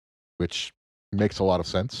 which makes a lot of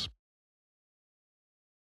sense.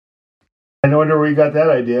 I wonder where you got that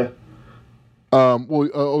idea. Well,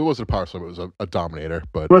 it wasn't a power slam; it was a dominator.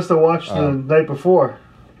 But you must have watched the night before.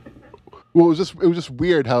 Well, it was just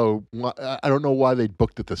weird how I don't know why they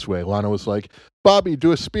booked it this way. Lana was like, "Bobby,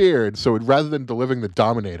 do a spear," and so rather than delivering the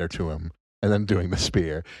dominator to him and then doing the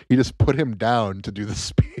spear, he just put him down to do the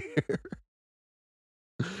spear.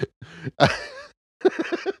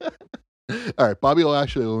 All right, Bobby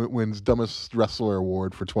Lashley wins Dumbest Wrestler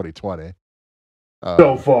Award for 2020.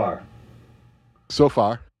 So far.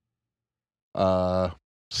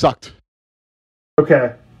 Sucked.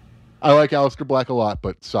 Okay. I like Aleister Black a lot,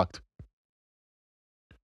 but sucked.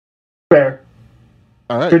 Fair.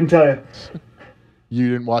 All right. Couldn't tell you. You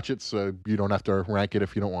didn't watch it, so you don't have to rank it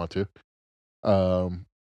if you don't want to.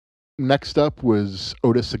 Next up was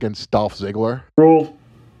Otis against Dolph Ziggler. Ruled.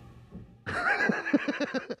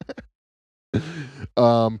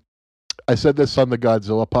 I said this on the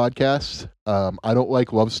Godzilla podcast. I don't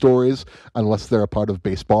like love stories unless they're a part of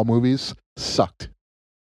baseball movies. Sucked.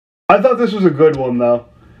 I thought this was a good one though,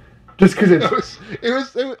 just because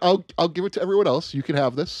I'll give it to everyone else. You can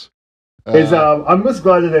have this. I'm just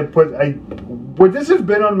glad that they put. Would this have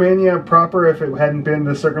been on Mania proper if it hadn't been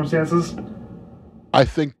the circumstances? I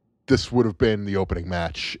think this would have been the opening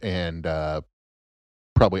match, and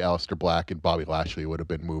probably Aleister Black and Bobby Lashley would have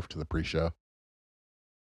been moved to the pre-show.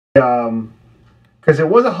 Because it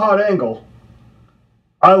was a hot angle.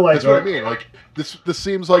 I like That's what I mean. Like this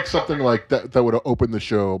seems like something like that would have opened the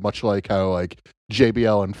show, much like how like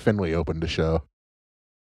JBL and Finlay opened the show.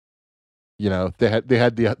 You know, they had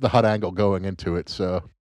the hot angle going into it, so,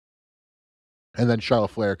 and then Charlotte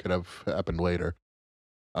Flair could have happened later.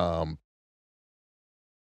 I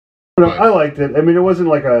liked it. I mean, it wasn't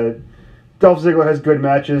like a Dolph Ziggler has good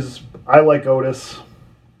matches. I like Otis.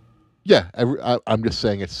 Yeah, I'm just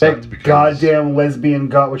saying it sucked. That goddamn lesbian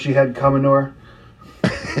got what she had coming to her.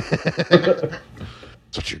 That's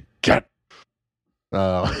what you get.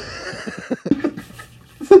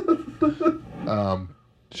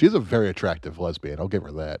 She's a very attractive lesbian. I'll give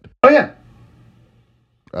her that. Oh yeah.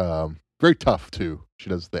 Very tough too. She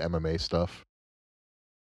does the MMA stuff.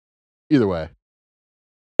 Either way.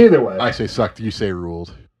 I say sucked. You say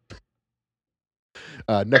ruled.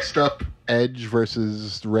 Next up, Edge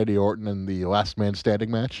versus Randy Orton in the Last Man Standing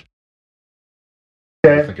match.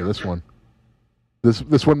 Okay. What do you think of this one?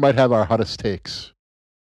 This one might have our hottest takes.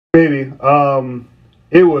 Maybe.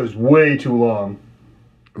 It was way too long.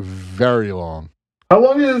 Very long. How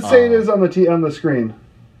long does it say it is on the screen?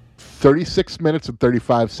 36 minutes and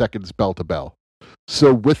 35 seconds bell to bell.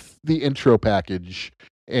 So with the intro package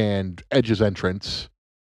and Edge's entrance,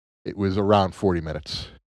 it was around 40 minutes.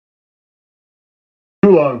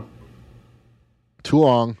 Too long. Too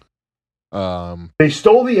long. They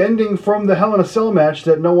stole the ending from the Hell in a Cell match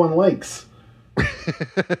that no one likes.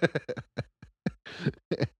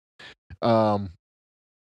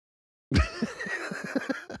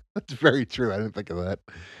 That's very true. I didn't think of that.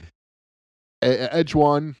 Edge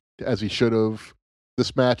won, as he should have.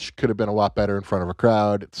 This match could have been a lot better in front of a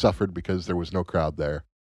crowd. It suffered because there was no crowd there.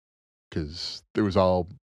 Because there was all...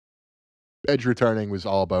 Edge returning was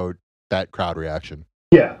all about that crowd reaction.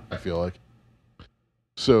 Yeah. I feel like.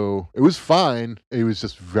 So, it was fine. It was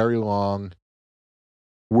just very long.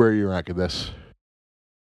 Where are you ranking this?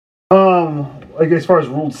 Like as far as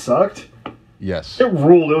ruled sucked? Yes. It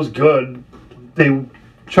ruled. It was good. They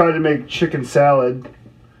tried to make chicken salad.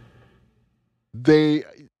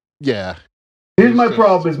 Yeah. Here's my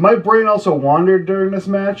problem is my brain also wandered during this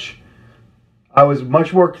match. I was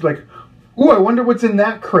much more like, ooh, I wonder what's in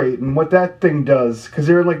that crate and what that thing does. Because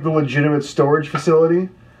they're in like the legitimate storage facility.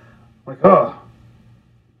 Like, oh.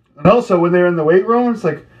 And also when they're in the weight room, it's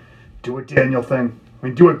like, do a Daniel thing. I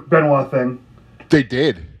mean, do a Benoit thing. They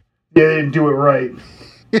did. Yeah, they didn't do it right.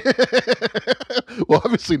 Well,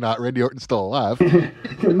 obviously not. Randy Orton's still alive.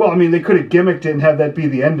 Well, I mean, they could have gimmicked it and have that be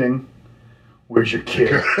the ending. Where's your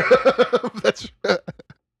kid?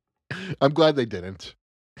 I'm glad they didn't.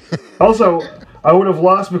 Also, I would have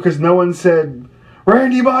lost because no one said,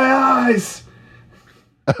 Randy, my eyes!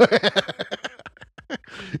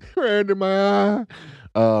 Randy, my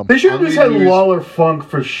eye. They should have just had Lawler Funk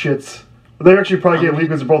for shits. But they actually probably can't leave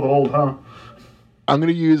because they're both old, huh? I'm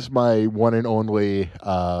going to use my one and only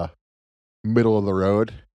middle of the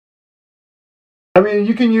road. I mean,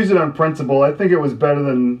 you can use it on principle. I think it was better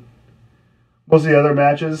than most of the other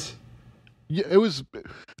matches. Yeah, it was.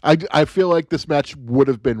 I feel like this match would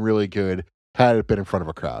have been really good had it been in front of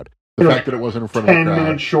a crowd. The fact that it wasn't in front of a crowd. 10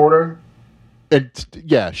 minutes shorter. And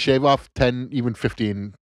yeah, shave off 10, even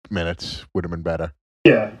 15 minutes would have been better.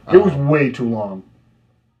 Yeah, it was way too long.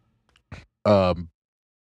 Cut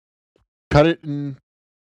it in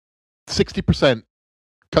 60%,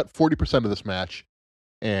 cut 40% of this match,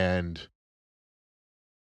 and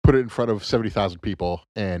put it in front of 70,000 people,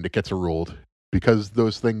 and it gets a ruled. Because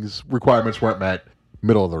those requirements weren't met,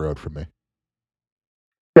 middle of the road for me.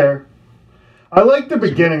 Fair. I liked the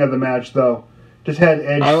beginning of the match, though. Just had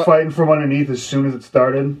Edge fighting from underneath as soon as it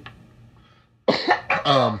started.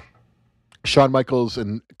 Shawn Michaels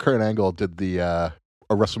and Kurt Angle did the a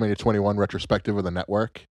WrestleMania 21 retrospective of the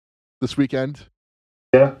network this weekend.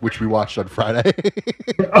 Yeah. Which we watched on Friday.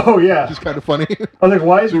 Oh, yeah. Which is kind of funny. I was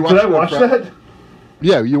like, did I watch that?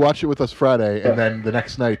 Yeah, you watched it with us Friday, and then the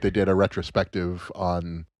next night they did a retrospective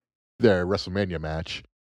on their WrestleMania match,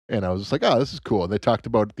 and I was just like, oh, this is cool. And they talked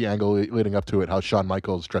about the angle leading up to it, how Shawn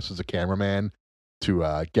Michaels dressed as a cameraman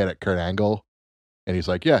to get at Kurt Angle, and he's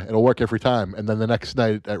like, yeah, it'll work every time. And then the next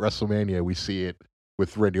night at WrestleMania, we see it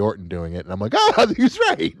with Randy Orton doing it, and I'm like, oh, he's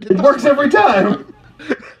right. It works every time.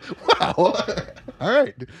 Wow. All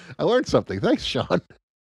right. I learned something. Thanks, Sean.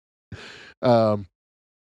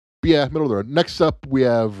 Yeah, middle of the road. Next up, we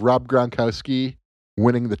have Rob Gronkowski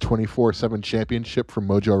winning the 24/7 championship from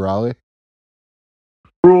Mojo Rawley.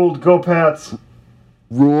 Ruled. Go Pats.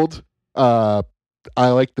 Ruled. I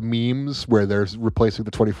like the memes where they're replacing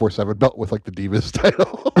the 24/7 belt with like the Divas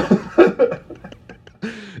title.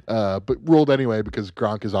 But ruled anyway because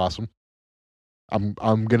Gronk is awesome.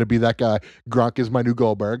 I'm gonna be that guy. Gronk is my new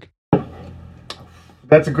Goldberg.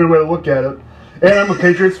 That's a good way to look at it. And I'm a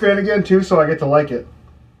Patriots fan again too, so I get to like it.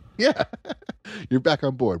 Yeah, you're back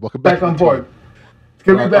on board. Welcome back on board. It's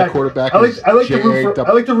gonna be back. Our quarterback I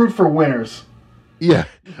like to root for winners. Yeah,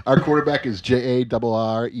 our quarterback is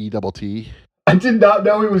JARRETT. I did not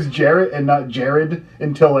know he was Jarrett and not Jared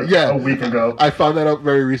until a week ago. I found that out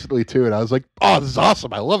very recently too, and I was like, "Oh, this is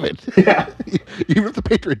awesome! I love it." Yeah. Even if the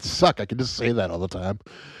Patriots suck, I can just say that all the time.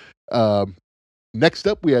 Next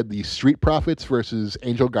up, we had the Street Profits versus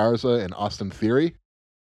Angel Garza and Austin Theory.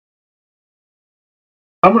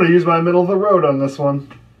 I'm going to use my middle of the road on this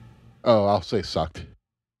one. Oh, I'll say sucked. It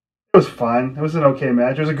was fine. It was an okay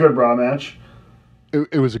match. It was a good Raw match.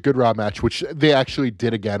 It was a good Raw match, which they actually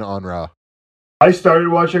did again on Raw. I started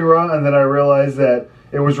watching Raw, and then I realized that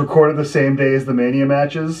it was recorded the same day as the Mania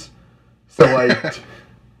matches. So, did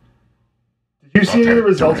you see any of the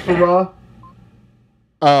results for Raw?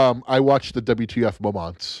 I watched the WTF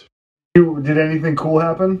moments. Did anything cool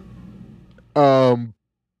happen?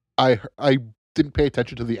 I didn't pay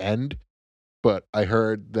attention to the end, but I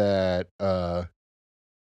heard that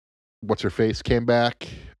what's her face came back.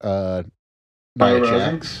 Nia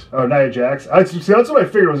Jax. Oh, Nia Jax. See, that's what I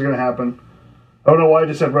figured was going to happen. I don't know why I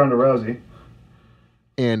just said Ronda Rousey.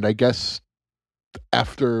 And I guess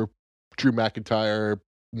after Drew McIntyre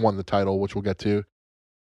won the title, which we'll get to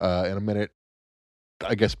in a minute,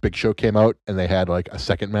 I guess Big Show came out and they had like a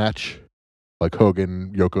second match, like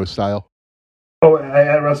Hogan Yoko style. Oh,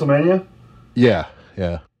 at WrestleMania? Yeah.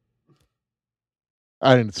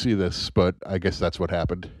 I didn't see this, but I guess that's what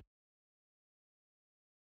happened.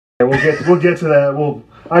 Yeah, we'll get to that.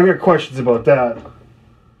 I got questions about that.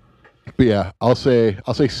 But yeah, I'll say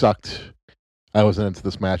sucked. I wasn't into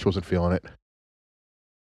this match. Wasn't feeling it.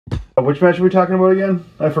 Which match are we talking about again?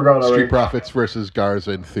 I forgot already. Street Profits versus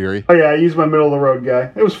Garza in Theory. Oh yeah, I used my middle of the road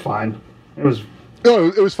guy. It was fine. It was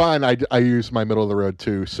fine. I used my middle of the road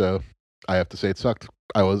too, so I have to say it sucked.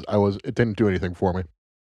 It didn't do anything for me.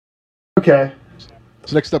 Okay.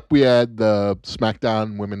 So next up we had the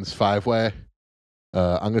SmackDown Women's 5-Way.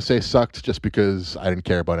 I'm gonna say sucked just because I didn't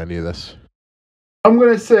care about any of this. I'm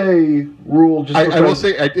gonna say rule. Just I will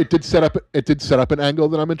say it did set up an angle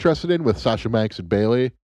that I'm interested in with Sasha Banks and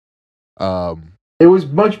Bayley. It was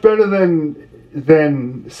much better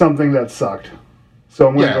than something that sucked. So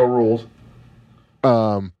I'm gonna go rules.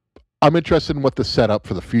 I'm interested in what the setup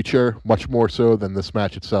for the future, much more so than this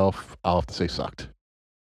match itself. I'll have to say sucked.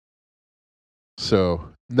 So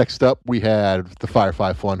next up, we had the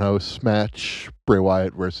Firefly Funhouse match: Bray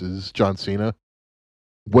Wyatt versus John Cena.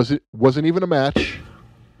 Wasn't even a match.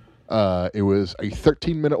 It was a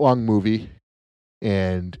 13-minute long movie,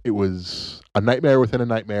 and it was a nightmare within a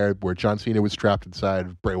nightmare where John Cena was trapped inside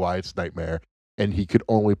of Bray Wyatt's nightmare, and he could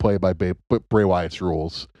only play by Bray Wyatt's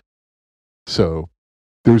rules. So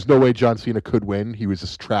there was no way John Cena could win. He was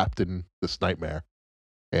just trapped in this nightmare,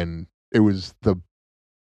 and it was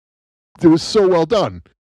so well done.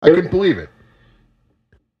 I couldn't believe it.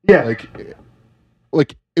 Yeah,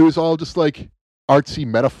 like it was all just like artsy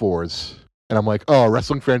metaphors, and I'm like, oh,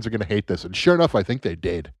 wrestling fans are gonna hate this, and sure enough, I think they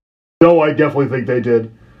did. No, I definitely think they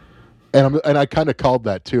did. And I kind of called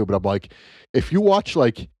that too, but I'm like, if you watch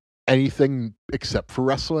like anything except for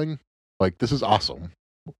wrestling, like this is awesome.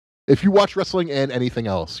 If you watch wrestling and anything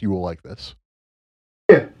else, you will like this.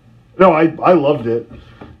 Yeah, no, I loved it.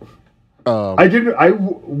 I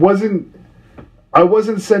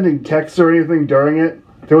wasn't sending texts or anything during it.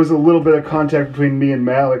 There was a little bit of contact between me and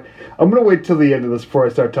Matt. Like, I'm gonna wait till the end of this before I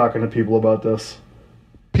start talking to people about this.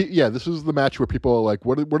 Yeah, this is the match where people are like,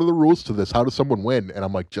 what are the rules to this? How does someone win? And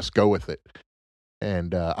I'm like, just go with it.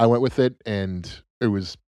 And I went with it, and it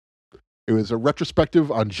was a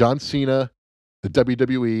retrospective on John Cena, the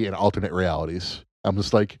WWE, and alternate realities. I'm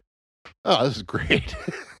just like, oh, this is great.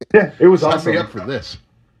 Yeah, it was awesome. Sign me up for this.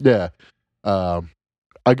 Yeah.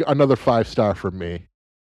 Another 5-star from me.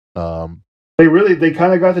 They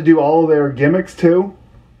kind of got to do all of their gimmicks too.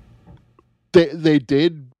 They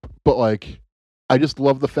did, but like, I just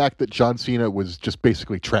love the fact that John Cena was just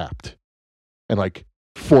basically trapped and like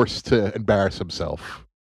forced to embarrass himself.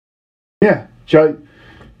 Yeah,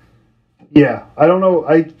 yeah. I don't know.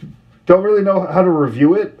 I don't really know how to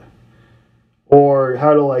review it or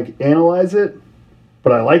how to like analyze it,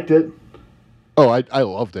 but I liked it. Oh, I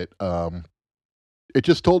loved it. It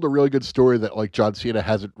just told a really good story that like John Cena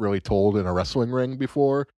hasn't really told in a wrestling ring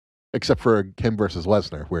before, except for him versus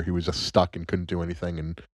Lesnar, where he was just stuck and couldn't do anything,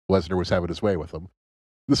 and Lesnar was having his way with him.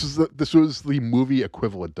 This was the movie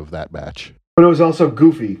equivalent of that match. But it was also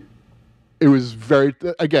goofy. It was very,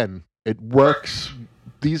 again, it works.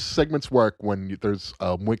 These segments work when there's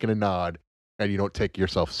a wink and a nod, and you don't take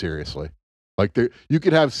yourself seriously. Like you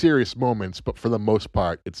could have serious moments, but for the most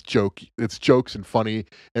part, it's jokes and funny.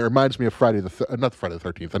 It reminds me of not Friday the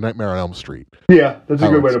 13th, A Nightmare on Elm Street. Yeah, that's a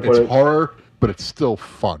good way to put it. It's horror, but it's still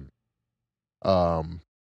fun. A+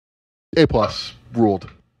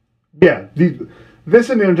 ruled. Yeah, this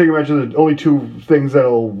and the Undertaker match are the only two things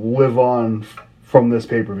that'll live on from this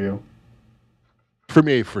pay-per-view. For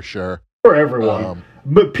me, for sure. For everyone.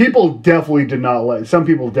 But people definitely did not like... Some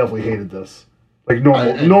people definitely hated this. Like,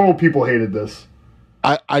 normal people hated this.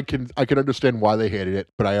 I can understand why they hated it,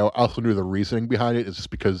 but I also knew the reasoning behind it is just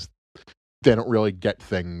because they don't really get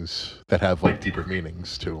things that have, like, deeper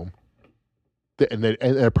meanings to them. And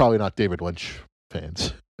they're probably not David Lynch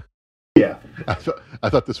fans. Yeah. I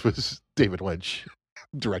thought this was David Lynch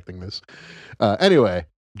directing this. Anyway,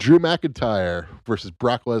 Drew McIntyre versus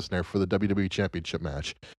Brock Lesnar for the WWE Championship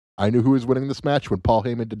match. I knew who was winning this match when Paul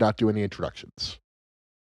Heyman did not do any introductions.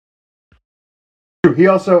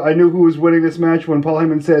 I knew who was winning this match when Paul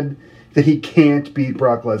Heyman said that he can't beat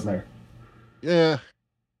Brock Lesnar. Yeah.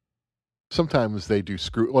 Sometimes they do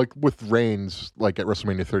screw, like with Reigns, like at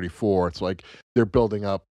WrestleMania 34, it's like they're building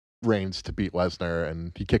up Reigns to beat Lesnar,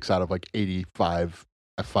 and he kicks out of like 85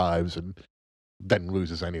 F5s and then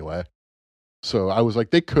loses anyway. So I was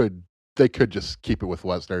like, they could just keep it with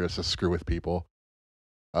Lesnar just to screw with people.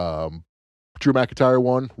 Drew McIntyre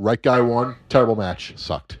won, right guy won, terrible match,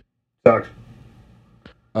 sucked. But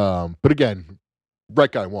again, right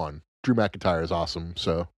guy won. Drew McIntyre is awesome,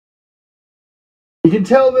 so. You can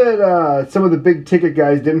tell that some of the big ticket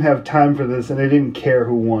guys didn't have time for this and they didn't care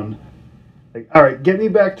who won. Like, all right, get me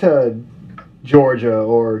back to Georgia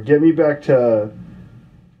or get me back to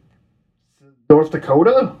North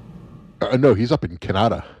Dakota? No, he's up in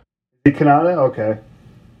Canada. In Canada? Okay.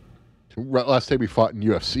 Last time he fought in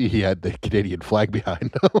UFC, he had the Canadian flag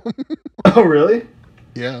behind him. Oh, really?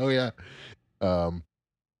 Yeah, oh yeah.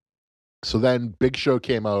 So then Big Show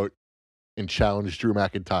came out and challenged Drew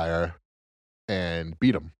McIntyre and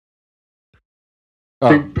beat him.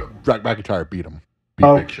 McIntyre beat him.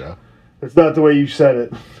 Beat Big Show. That's not the way you said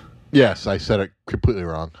it. Yes, I said it completely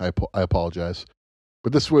wrong. I apologize.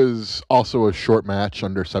 But this was also a short match,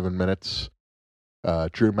 under 7 minutes.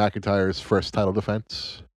 Drew McIntyre's first title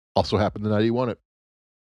defense. Also happened the night he won it.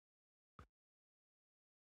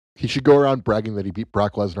 He should go around bragging that he beat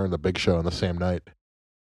Brock Lesnar in the Big Show on the same night.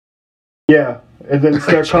 Yeah, and then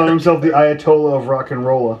start calling himself the Ayatollah of rock and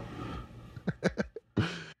rolla.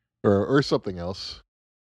 or something else.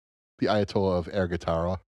 The Ayatollah of air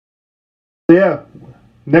guitar. Yeah.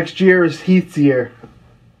 Next year is Heath's year.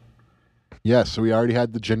 Yeah, so we already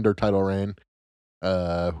had the Jinder title reign.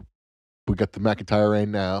 We got the McIntyre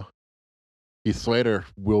reign now. Heath Slater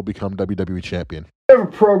will become WWE champion. I have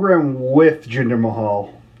a program with Jinder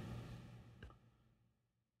Mahal.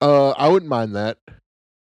 I wouldn't mind that.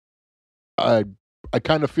 I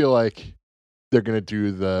kind of feel like they're gonna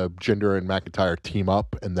do the Jinder and McIntyre team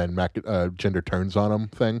up, and then Jinder turns on him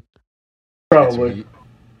thing. Probably.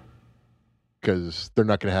 Because they're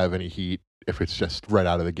not gonna have any heat if it's just right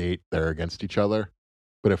out of the gate they're against each other.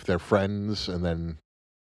 But if they're friends, and then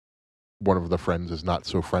one of the friends is not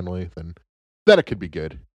so friendly, then that it could be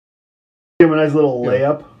good. Give him a nice little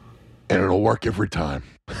layup. And it'll work every time.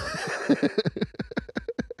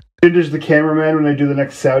 Jinder's the cameraman when I do the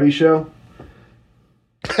next Saudi show.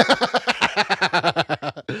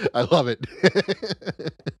 I love it.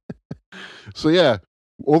 So yeah,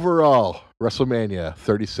 overall, WrestleMania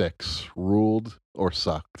 36 ruled or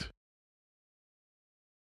sucked.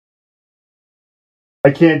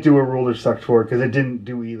 I can't do a ruled or sucked for it because it didn't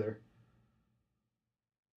do either.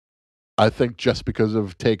 I think just because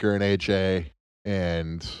of Taker and AJ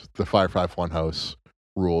and the Firefly Funhouse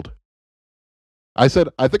ruled. I said,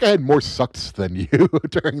 I think I had more sucks than you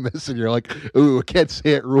during this, and you're like, ooh, I can't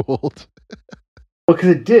say it ruled. Well, because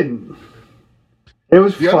it didn't. It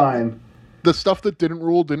was fine. The stuff that didn't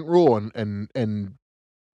rule, and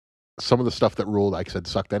some of the stuff that ruled, like I said,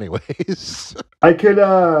 sucked anyways.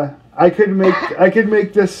 I I could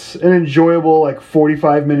make this an enjoyable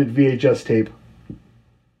 45-minute VHS tape.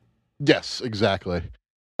 Yes, exactly.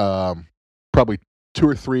 Probably 2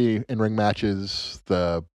 or 3 in-ring matches,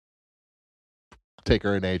 the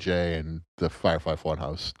Taker and AJ and the Firefly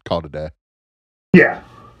Funhouse. Call it a day. Yeah.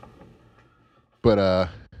 But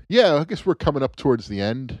yeah, I guess we're coming up towards the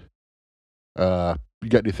end. You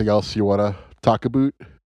got anything else you want to talk about?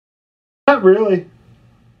 Not really.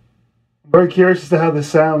 I'm very curious as to how this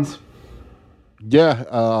sounds. Yeah,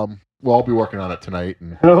 well, I'll be working on it tonight,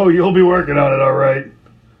 and Oh, you'll be working on it, all right.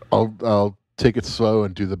 I'll take it slow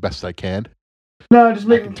and do the best I can. No, just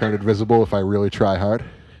I can turn it visible if I really try hard.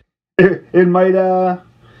 It might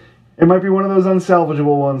be one of those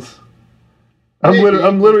unsalvageable ones.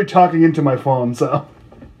 I'm literally talking into my phone, so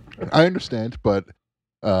I understand, but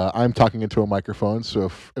I'm talking into a microphone,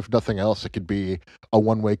 so if nothing else, it could be a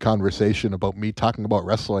one-way conversation about me talking about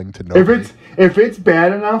wrestling to nobody. If it's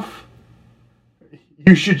bad enough,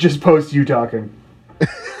 you should just post you talking.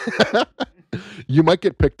 You might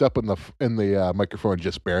get picked up in the microphone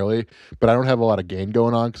just barely, but I don't have a lot of gain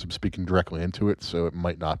going on because I'm speaking directly into it, so it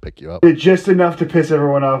might not pick you up. It's just enough to piss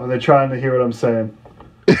everyone off, and they're trying to hear what I'm saying.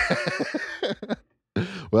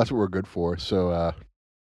 Well, that's what we're good for. So,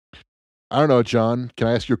 I don't know, John. Can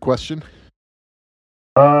I ask you a question?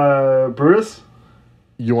 Brutus?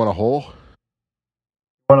 You want a hole?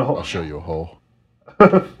 Want a hole? I'll show you a hole.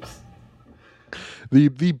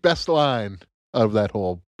 The best line of that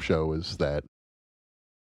whole show is that,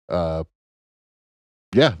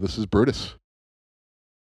 yeah, this is Brutus.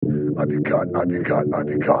 I'd be caught, yeah. I'd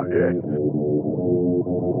be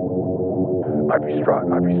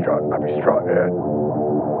strong, yeah.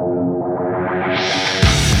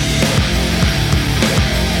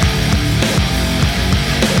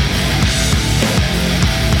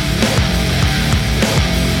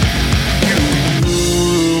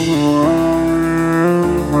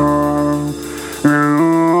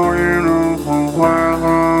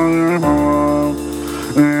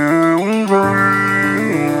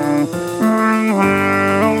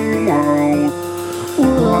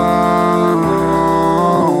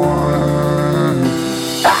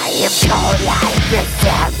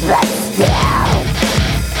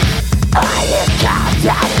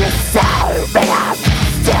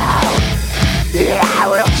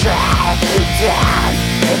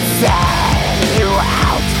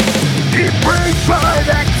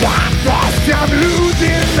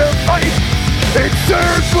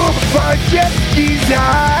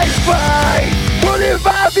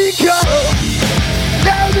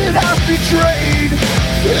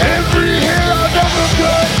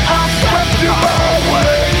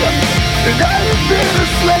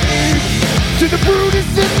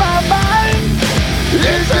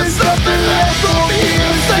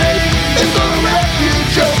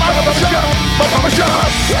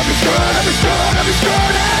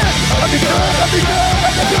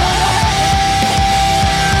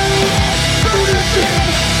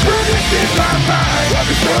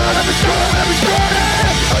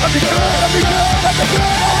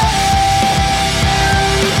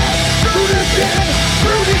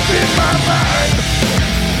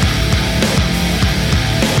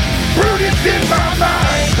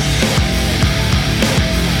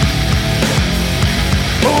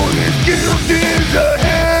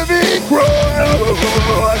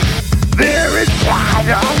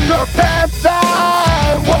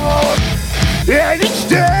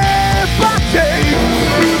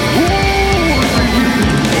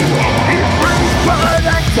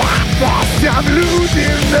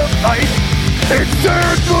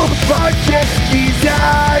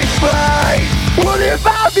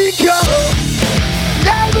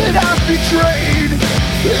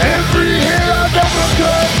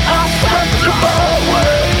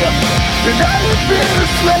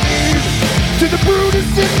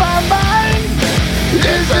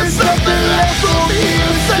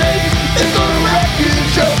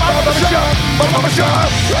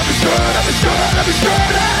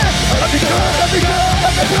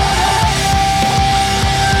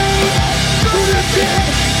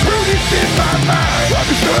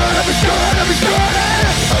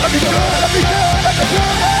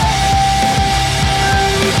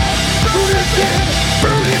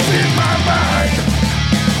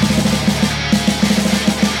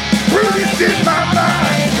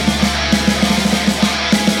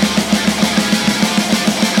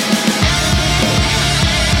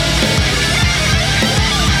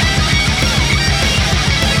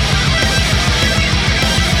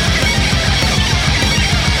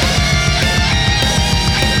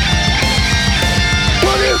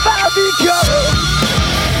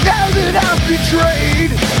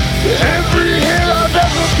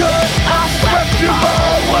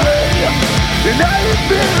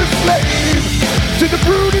 been a slave to the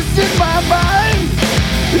Brutus in my mind.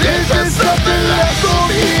 Is there something left for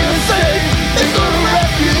me to say? In the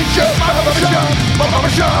refuge of my mama shop, my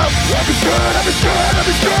mama shop. I've been good, I've been good, I've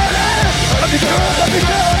been good, I've been good, I've been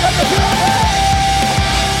good, I've been good.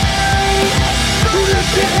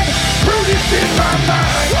 Brutus in my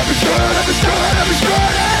mind. I've been good, I've been good, I've been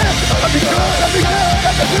good, I've been good, I've been good,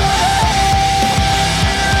 I've been good.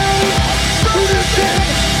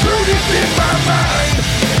 Brutus in my mind.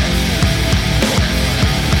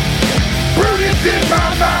 Brutus in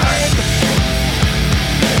my mind.